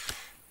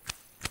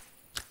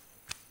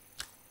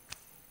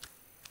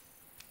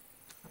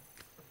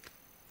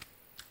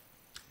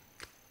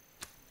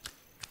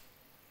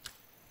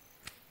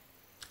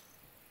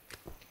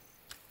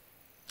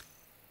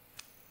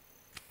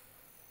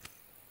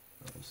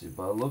 Obviously,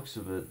 by the looks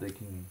of it, they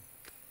can...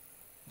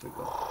 They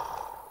go.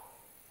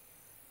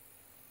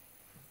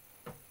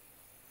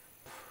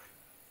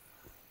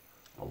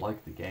 I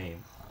like the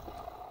game.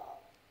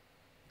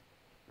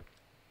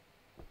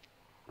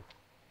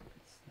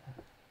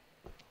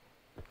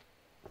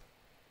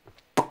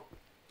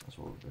 That's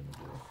what we're gonna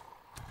do.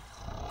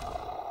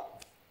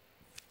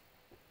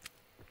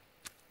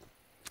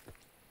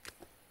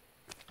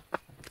 I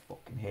can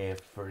fucking hear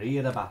three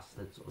of the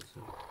bastards or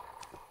two.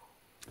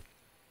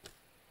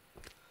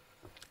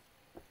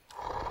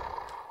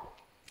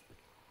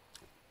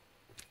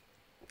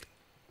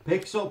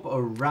 Picks up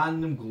a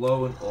random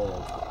glowing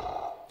orb.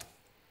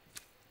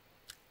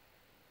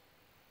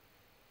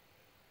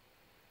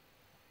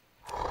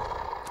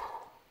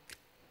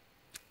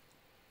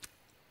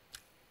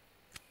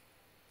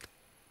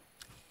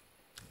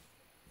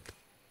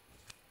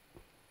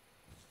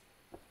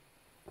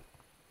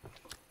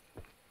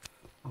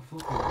 I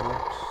thought the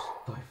rocks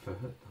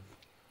divert them.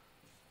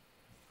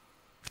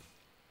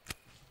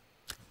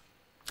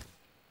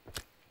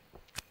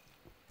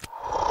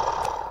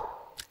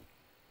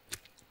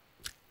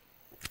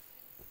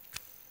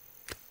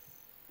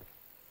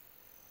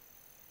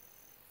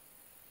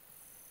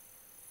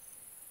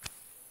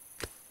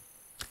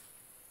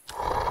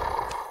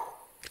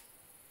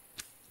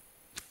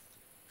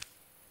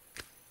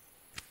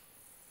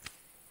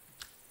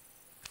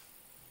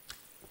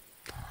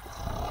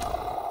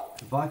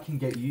 If I can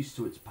get used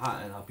to its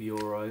pattern, I'll be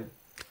alright.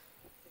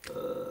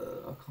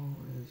 I can't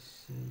really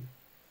see.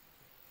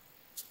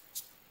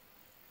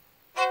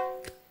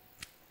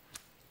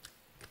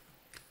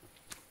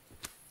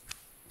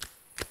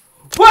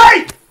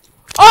 Wait!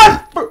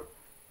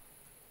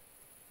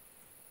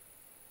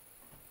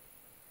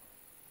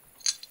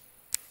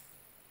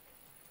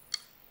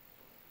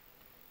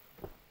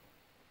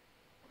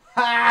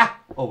 Ha!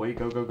 Oh wait,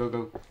 go, go, go,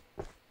 go.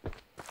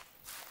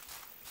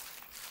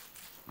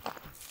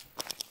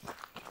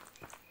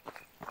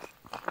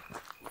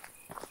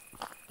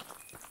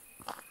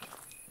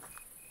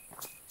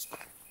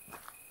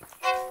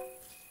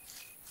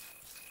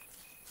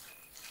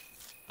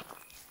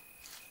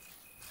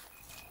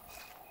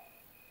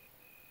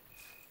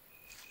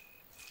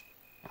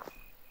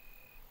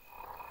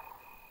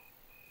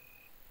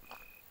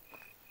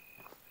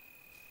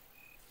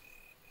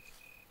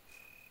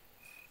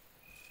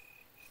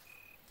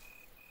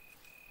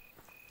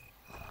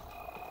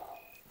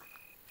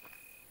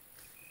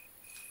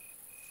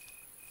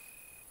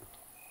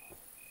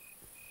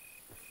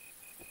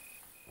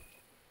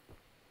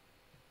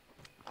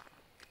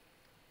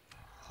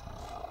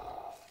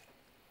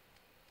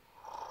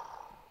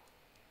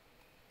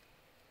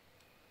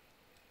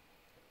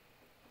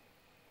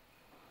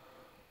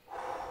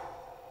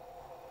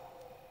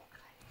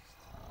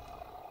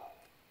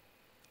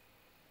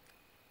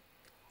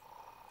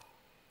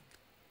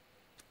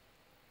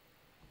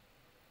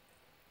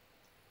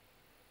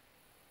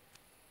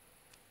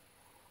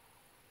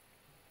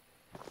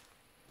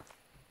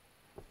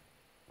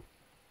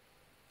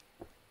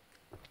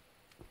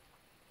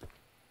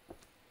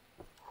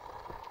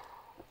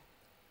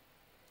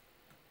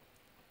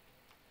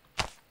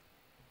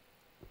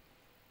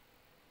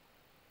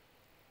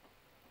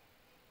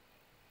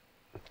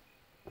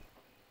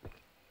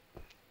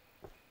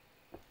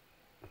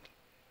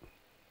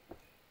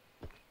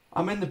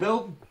 I'm in the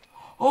building.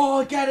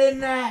 Oh, get in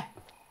there!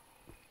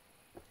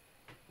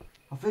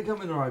 I think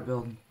I'm in the right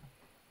building.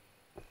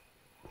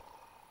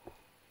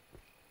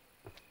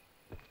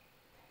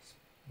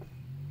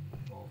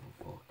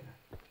 Motherfucker.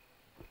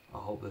 I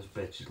hope this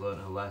bitch has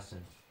learned her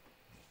lesson.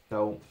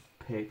 Don't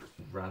pick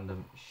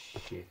random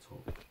shit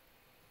up.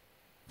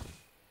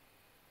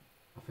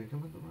 I think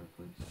I'm in the right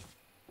place.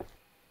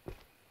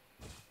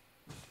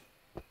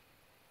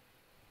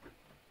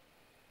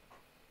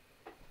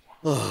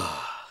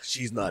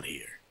 She's not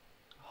here.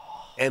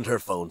 And her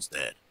phone's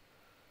dead.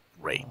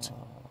 Great.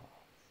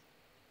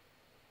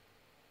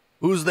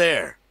 Who's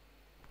there?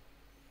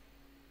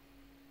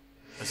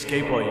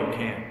 Escape while you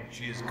can.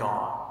 She is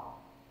gone.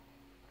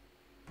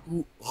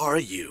 Who are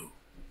you?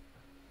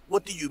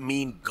 What do you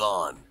mean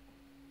gone?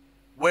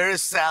 Where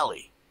is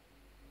Sally?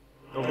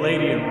 The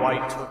lady in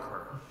white took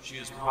her. She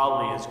is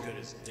probably as good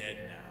as dead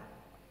now.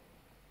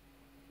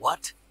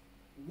 What?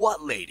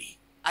 What lady?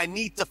 I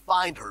need to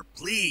find her,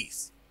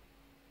 please.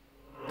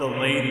 The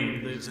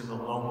lady lives in the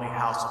lonely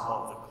house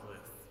above the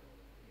cliff.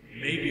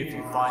 Maybe if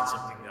you find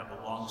something that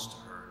belongs to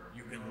her,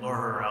 you can lure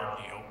her out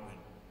in the open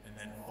and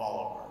then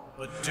follow her.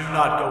 But do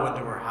not go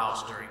into her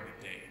house during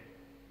the day.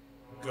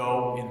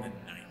 Go in the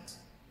night.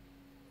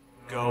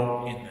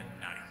 Go in the night.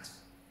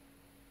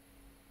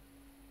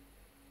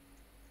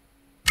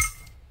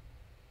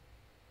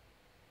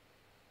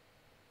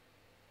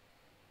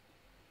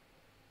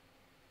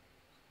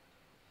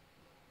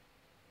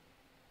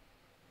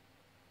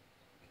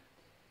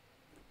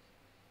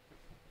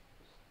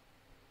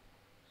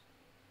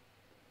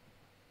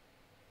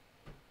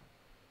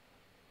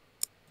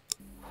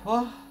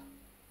 What?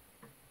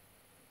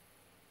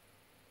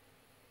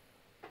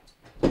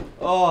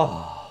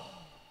 Oh.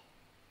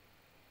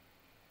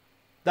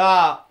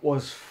 That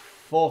was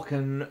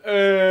fucking.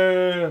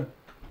 Are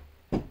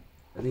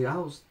they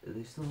out? Are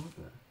they still out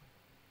there?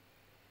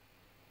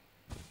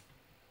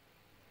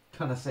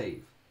 Can I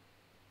save?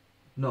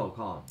 No,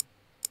 can't.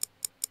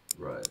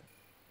 Right.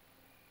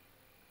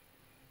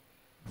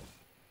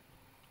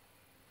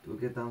 Do we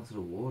get down to the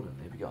water?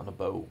 Maybe get on a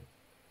boat.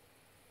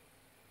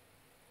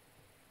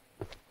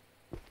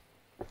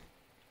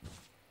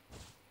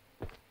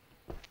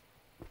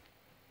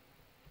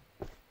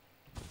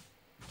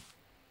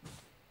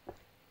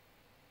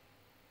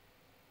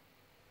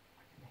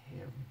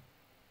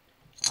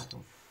 I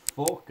can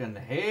fucking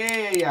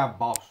hear ya,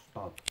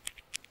 bastard.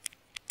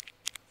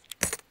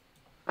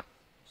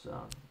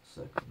 Sound,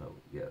 second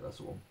note. Yeah, that's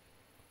the one.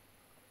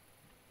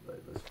 Right,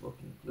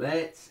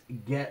 let's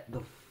get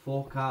the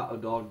fuck out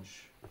of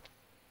Dodge.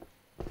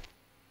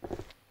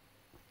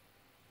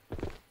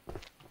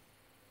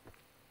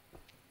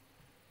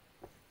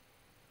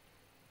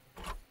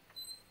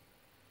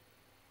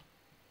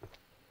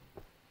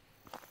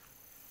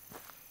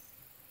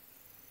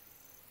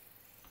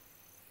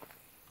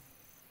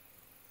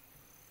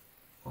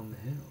 On the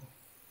hill.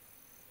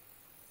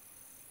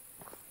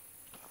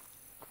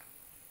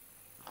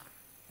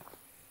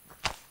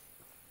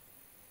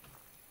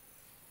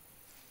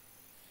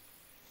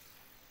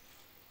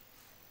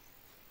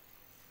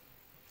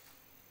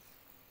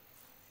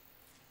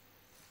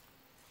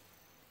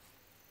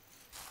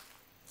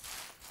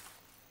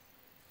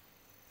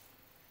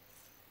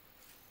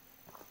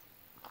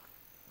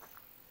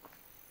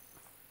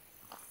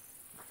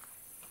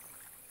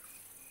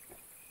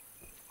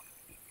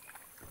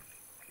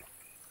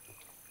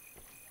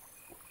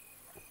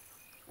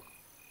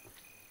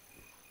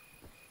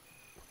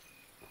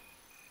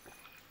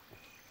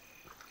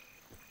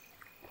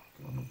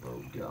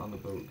 Get on the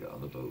boat, get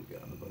on the boat,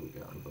 get on the boat,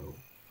 get on the boat.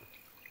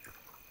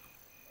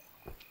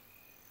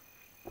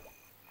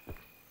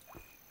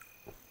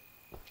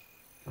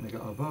 Can I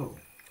get on a boat?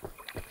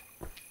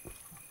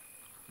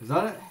 Is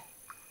that it?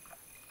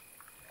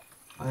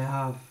 I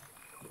have...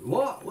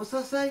 What? What's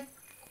that say?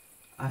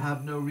 I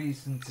have no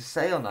reason to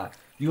sail now.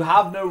 You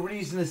have no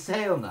reason to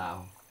sail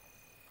now?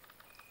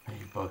 Are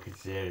you fucking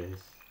serious?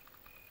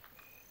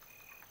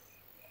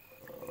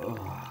 Oh,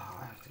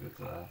 I have to go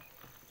to that.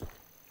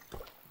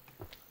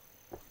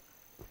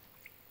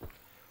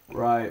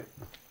 Right.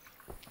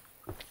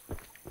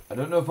 I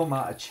don't know if I'm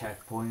at a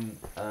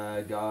checkpoint,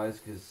 guys,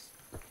 because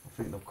I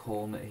think they're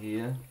calling it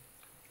here.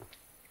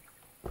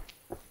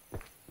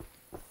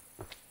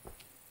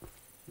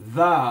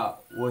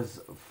 That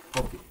was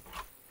fucking...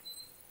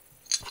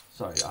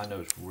 Sorry, I know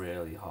it's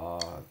really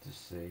hard to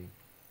see.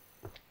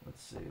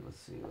 Let's see.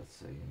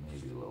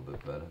 Maybe a little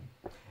bit better.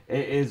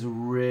 It is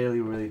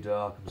really, really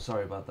dark. I'm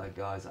sorry about that,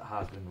 guys. It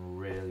has been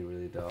really,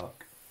 really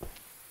dark.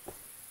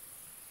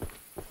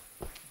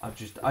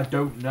 I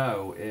don't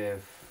know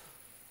if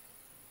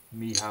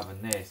me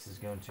having this is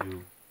going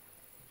to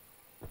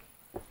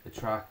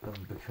attract them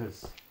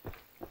because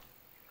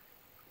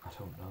I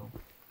don't know.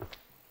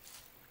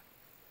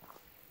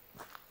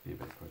 Be a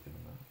bit quicker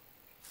than that.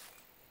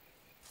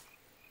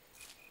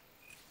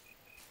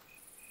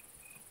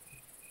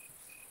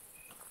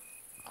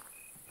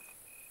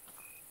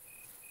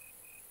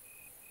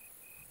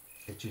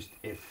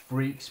 It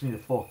freaks me the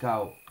fuck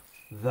out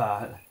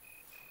that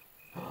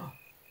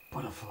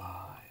butterfly.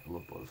 I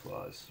love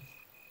butterflies.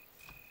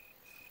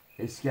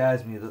 It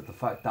scares me that the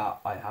fact that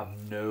I have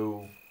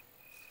no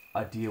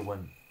idea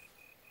when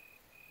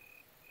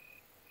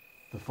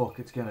the fuck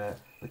it's gonna...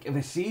 Like, if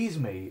it sees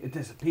me, it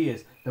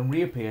disappears, then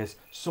reappears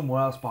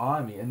somewhere else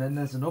behind me, and then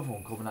there's another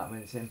one coming at me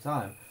at the same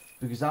time,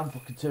 because I'm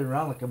fucking turning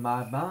around like a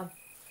madman,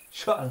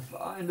 trying to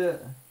find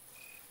it.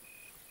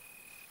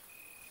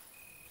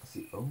 That's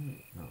the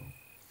only... No.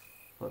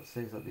 Let's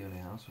say it's like the only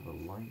house with a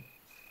light.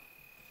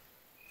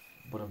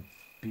 But I'm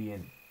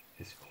being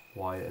as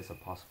quiet as I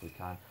possibly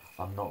can.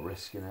 I'm not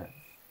risking it.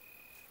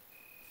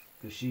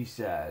 Because she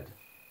said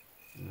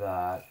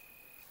that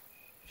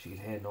she could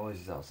hear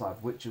noises outside,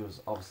 which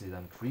was obviously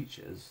them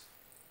creatures.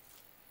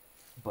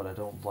 But I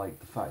don't like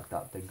the fact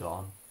that they're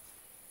gone.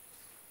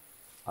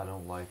 I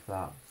don't like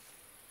that.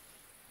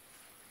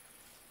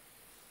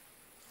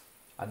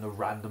 And they're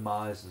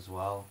randomized as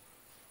well.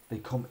 They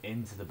come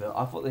into the building.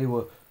 I thought they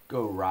would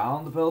go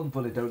around the building,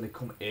 but they don't. They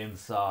come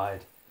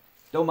inside.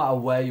 Don't matter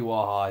where you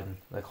are hiding,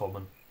 they're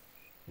coming.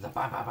 It's like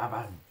bang, bang, bang,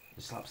 bang.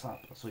 Just slap,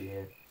 slap. That's what you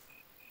hear.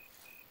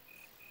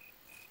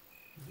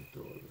 There's a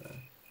door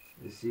there.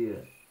 You see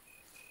it?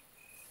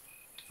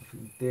 I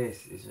think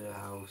this is her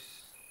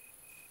house.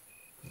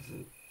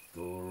 There's a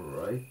door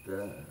right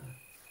there.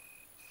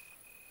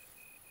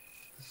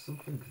 There's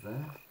something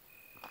there.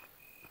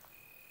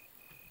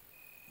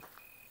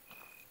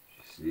 Do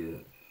you see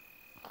it?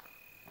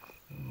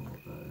 I don't know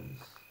what that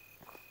is.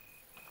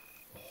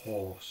 A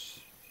horse.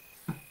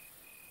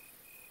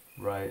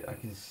 Right, I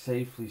can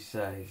safely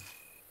say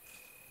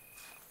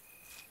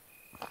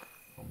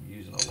I'm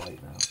using a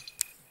light now.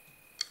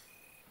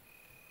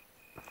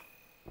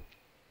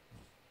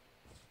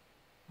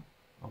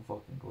 I'm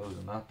fucking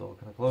closing that door.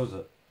 Can I close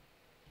it?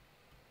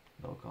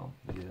 No, I can't.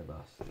 Yeah,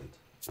 bastard.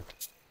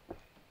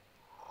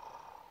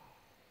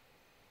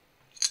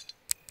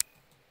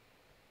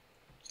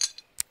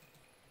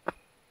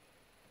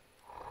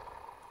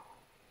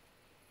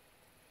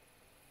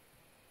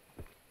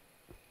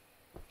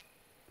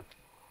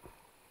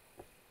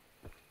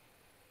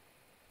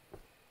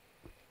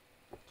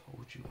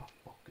 Told you, I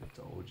fucking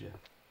told you.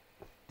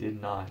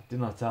 Didn't I?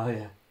 Didn't I tell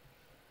you?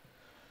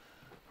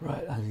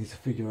 Right, I need to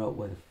figure out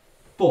where the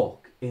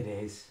fuck it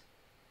is.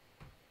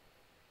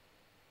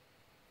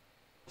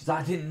 Because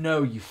I didn't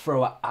know you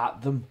throw it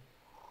at them.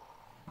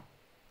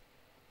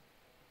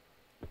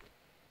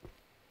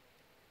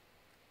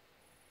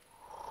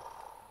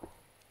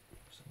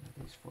 Some of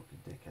these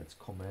fucking dickheads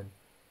come in.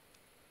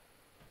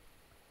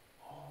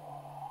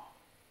 Oh.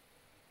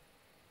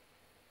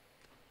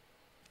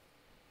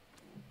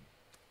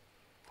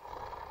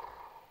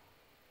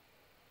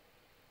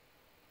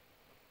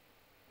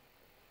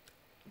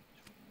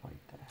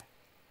 Right there.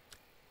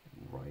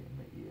 Right in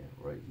my ear.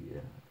 Right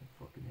here. I can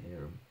fucking hear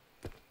him.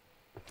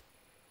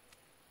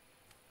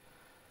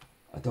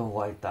 I don't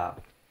like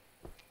that.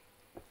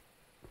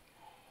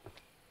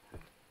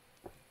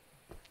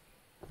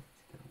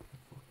 Get up the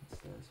fucking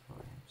stairs if I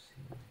am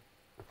seeing.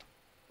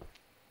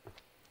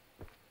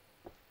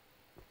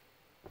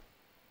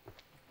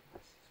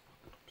 He's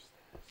fucking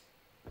upstairs.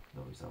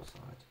 No, he's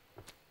outside.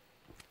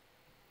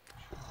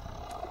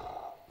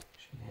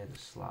 You can hear the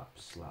slap,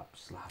 slap,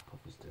 slap of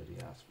his dirty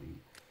ass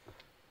feet.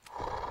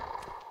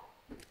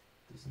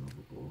 There's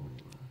another ball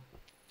there.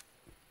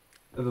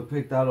 If I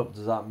pick that up,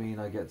 does that mean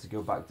I get to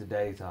go back to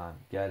daytime?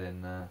 Get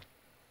in there.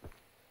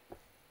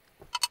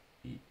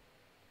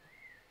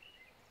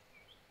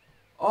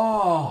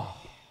 Oh!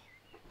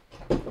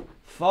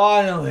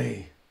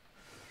 Finally!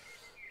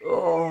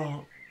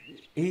 Oh!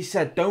 He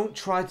said, don't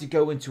try to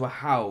go into a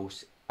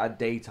house at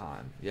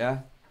daytime, yeah?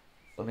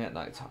 Only at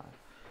night time.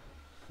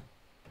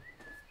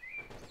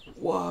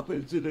 What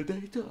happens in the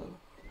daytime?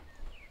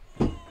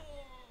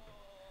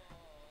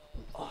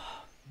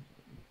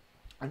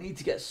 I need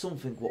to get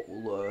something what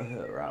will lure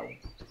her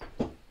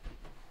out.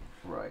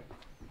 Right.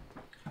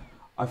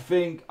 I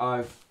think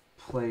I've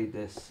played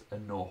this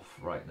enough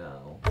right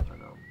now,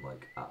 and I'm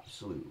like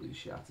absolutely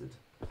shattered.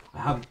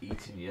 I haven't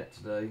eaten yet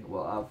today.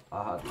 Well,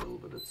 I had a little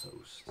bit of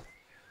toast.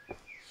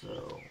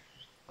 So,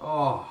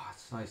 oh,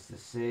 it's nice to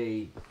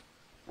see.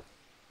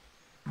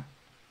 I'm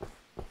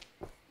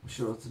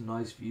sure it's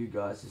nice for you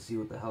guys to see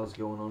what the hell's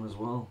going on as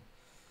well.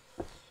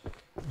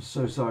 I'm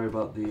so sorry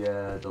about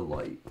the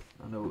light.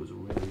 I know it was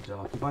really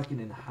dark. If I can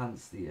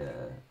enhance the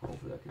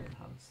hopefully I can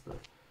enhance the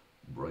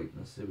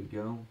brightness. Here we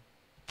go.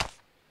 I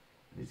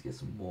need to get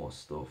some more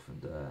stuff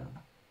and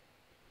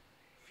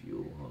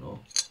fuel on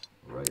up.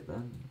 Right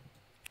then,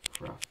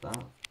 craft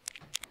that.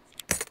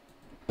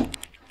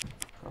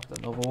 Craft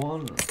another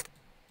one.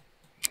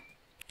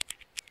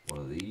 One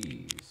of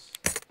these.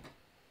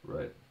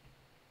 Right.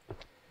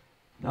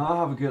 Now I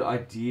have a good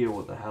idea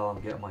what the hell I'm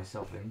getting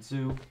myself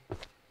into.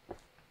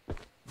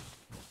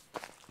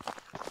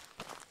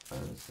 I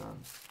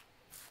understand.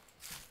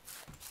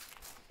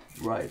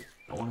 Right,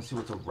 I want to see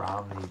what's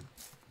around me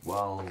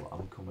while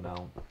I'm coming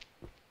out.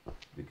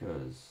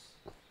 Because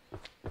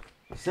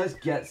it says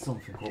get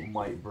something what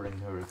might bring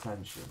her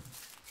attention.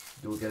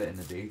 Do we get it in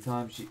the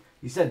daytime?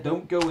 He said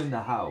don't go in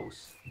the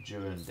house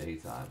during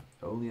daytime,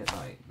 only at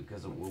night,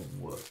 because it won't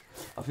work.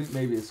 I think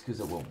maybe it's because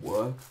it won't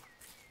work.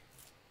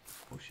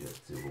 Oh shit, it's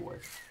the other way.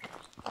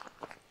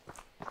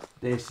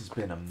 This has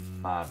been a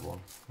mad one.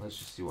 Let's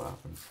just see what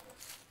happens.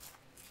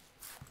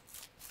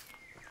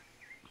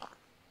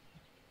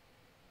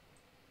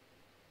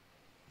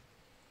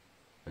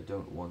 I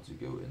don't want to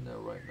go in there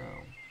right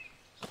now.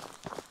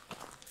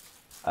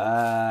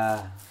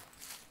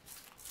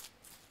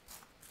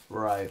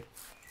 Right.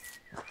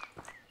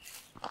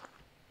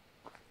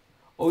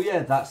 Oh yeah,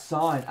 that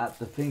sign at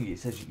the thingy, it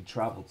says you can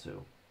travel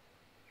to.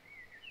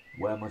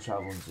 Where am I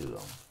traveling to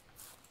though?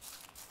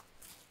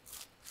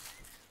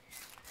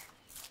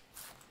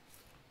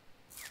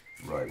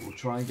 Right, we'll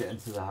try and get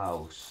into the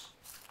house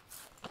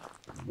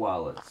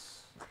while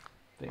it's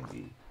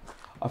thingy.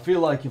 I feel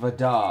like if I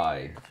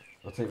die,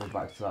 it'll take me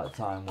back to that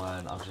time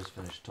when I've just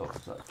finished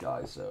talking to that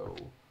guy, so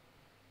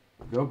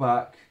Go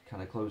back.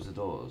 Can I close the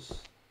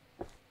doors?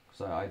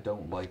 Because I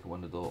don't like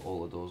when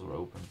all the doors are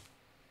open.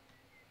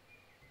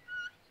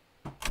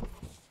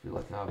 Feel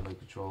like I have no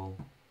control.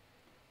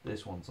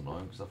 This one's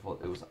annoying because I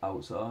thought it was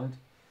outside.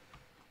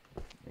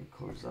 Let me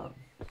close that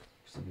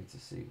because I need to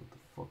see what the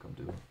fuck I'm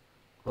doing.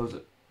 Close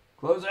it.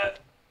 Close it!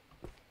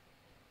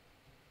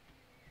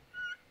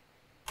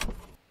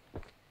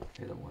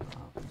 I don't want that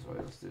happens.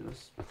 Right, let's do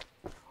this.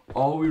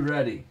 Are we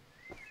ready?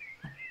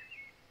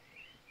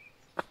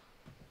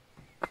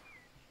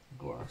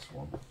 Glass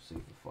one. See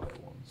the fire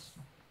ones.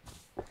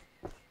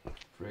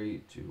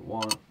 3, 2,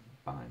 1.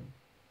 Bang.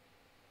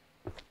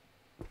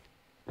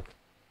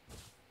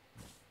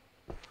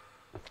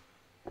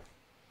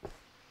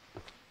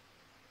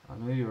 I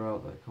know you're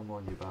out there. Come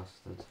on, you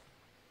bastard.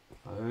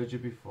 I heard you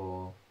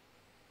before.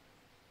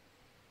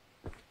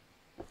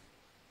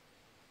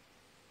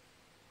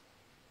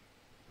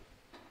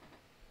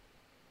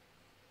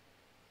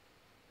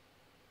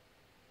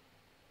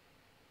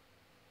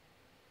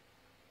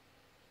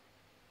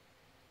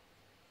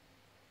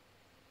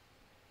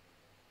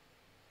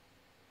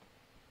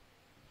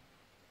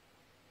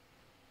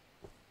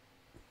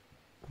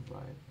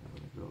 Right, I'm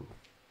gonna go.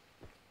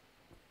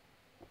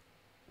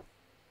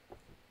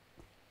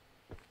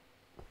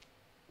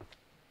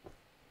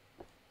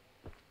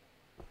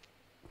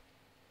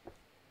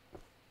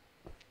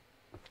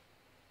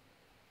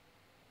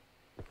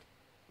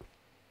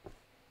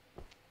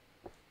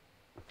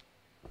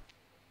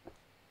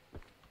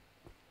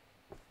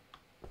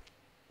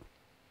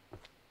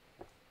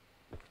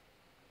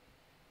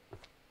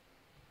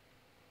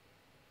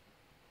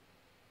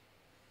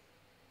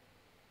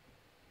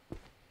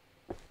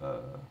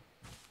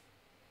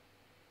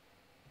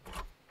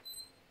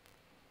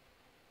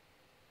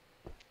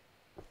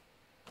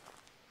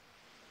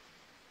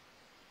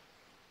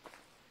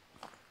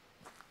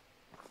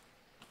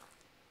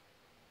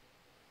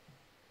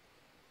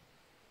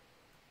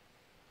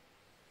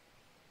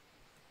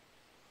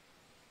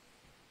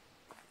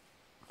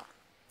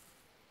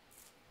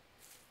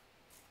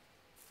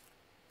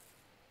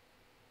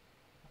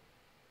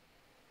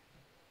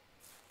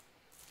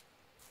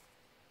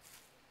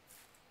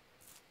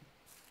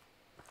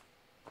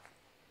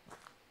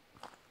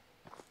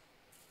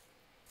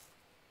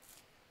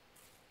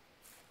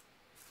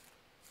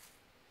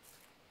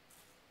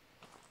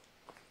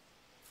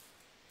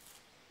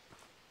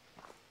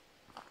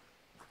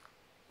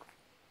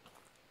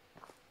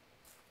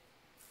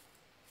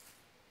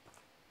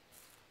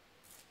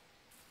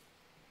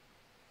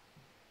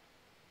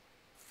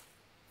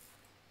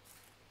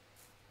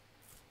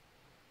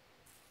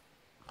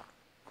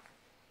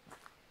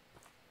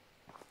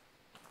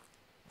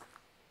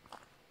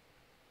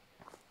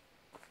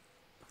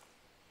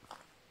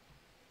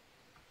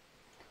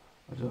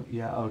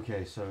 Yeah,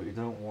 okay, so you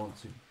don't want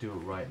to do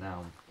it right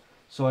now.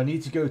 So I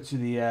need to go to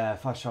the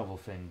fast travel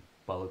thing,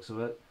 by the looks of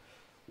it,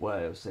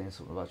 where it was saying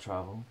something about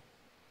travel.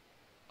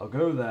 I'll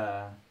go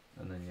there,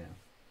 and then,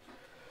 yeah.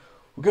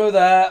 We'll go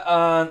there,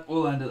 and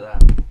we'll end it there.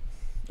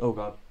 Oh,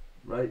 God.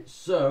 Right,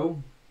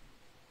 so...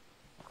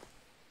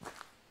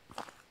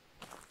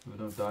 if I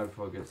don't die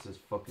before I get to this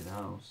fucking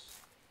house...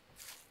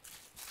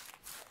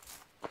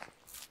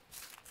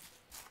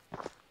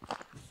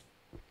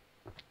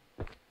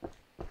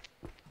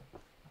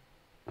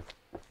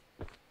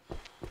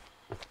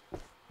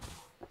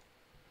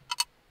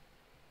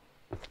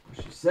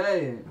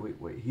 saying,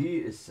 wait, he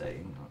is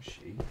saying, not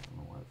she, I don't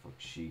know where the fuck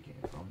she came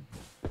from,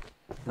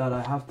 that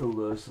I have to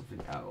lure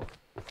something out.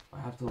 I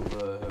have to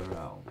lure her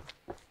out.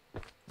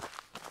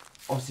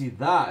 Obviously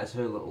that is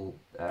her little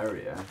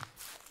area,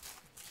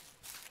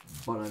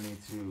 but I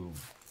need to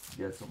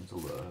get something to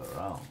lure her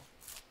out.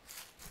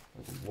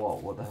 Like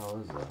what? What the hell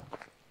is that?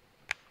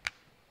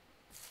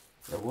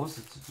 There was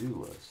a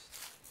to-do list.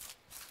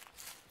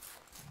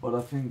 But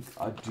I think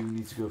I do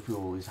need to go through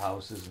all these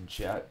houses and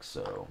check,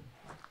 so...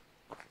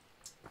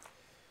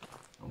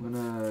 I'm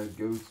gonna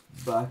go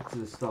back to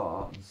the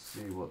start and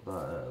see what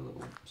that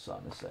little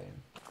sign is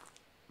saying.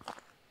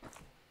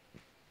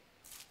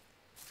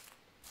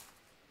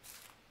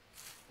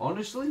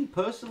 Honestly,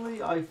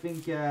 personally, I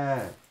think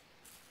if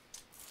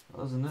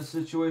I was in this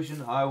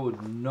situation, I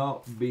would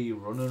not be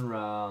running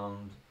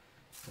around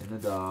in the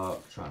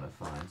dark trying to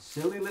find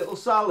silly little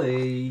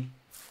Sally.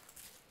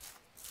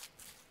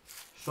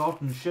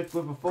 Shot and shit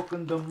with a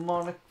fucking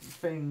demonic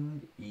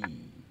thing.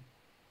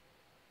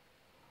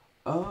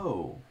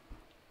 Oh.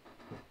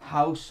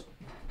 House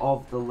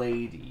of the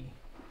Lady.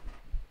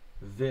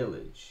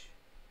 Village.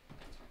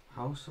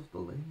 House of the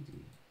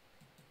Lady.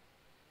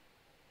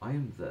 I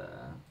am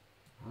there.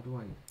 How do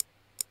I...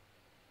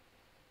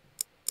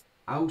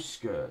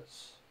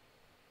 outskirts.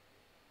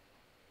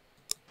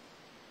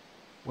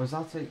 Where's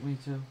that take me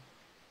to?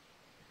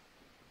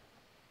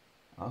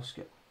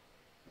 Outskirts.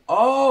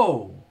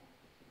 Oh!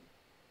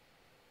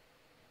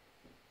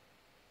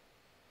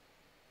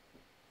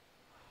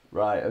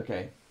 Right,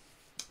 okay.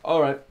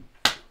 Alright.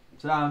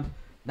 Sound.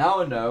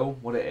 Now I know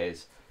what it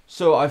is.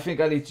 So I think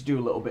I need to do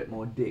a little bit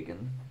more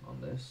digging on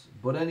this.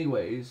 But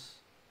anyways,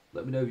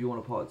 let me know if you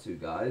want a part 2,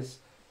 guys.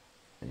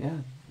 And yeah,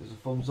 there's a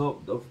thumbs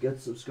up. Don't forget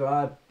to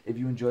subscribe if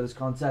you enjoy this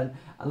content.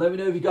 And let me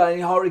know if you got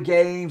any horror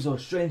games or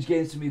strange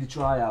games for me to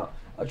try out.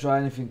 I'll try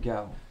anything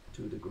out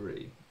to a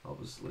degree,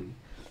 obviously.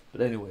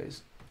 But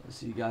anyways, I'll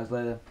see you guys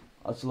later.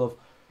 Lots of love.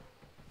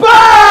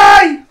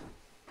 Bye!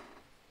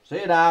 See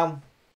you now.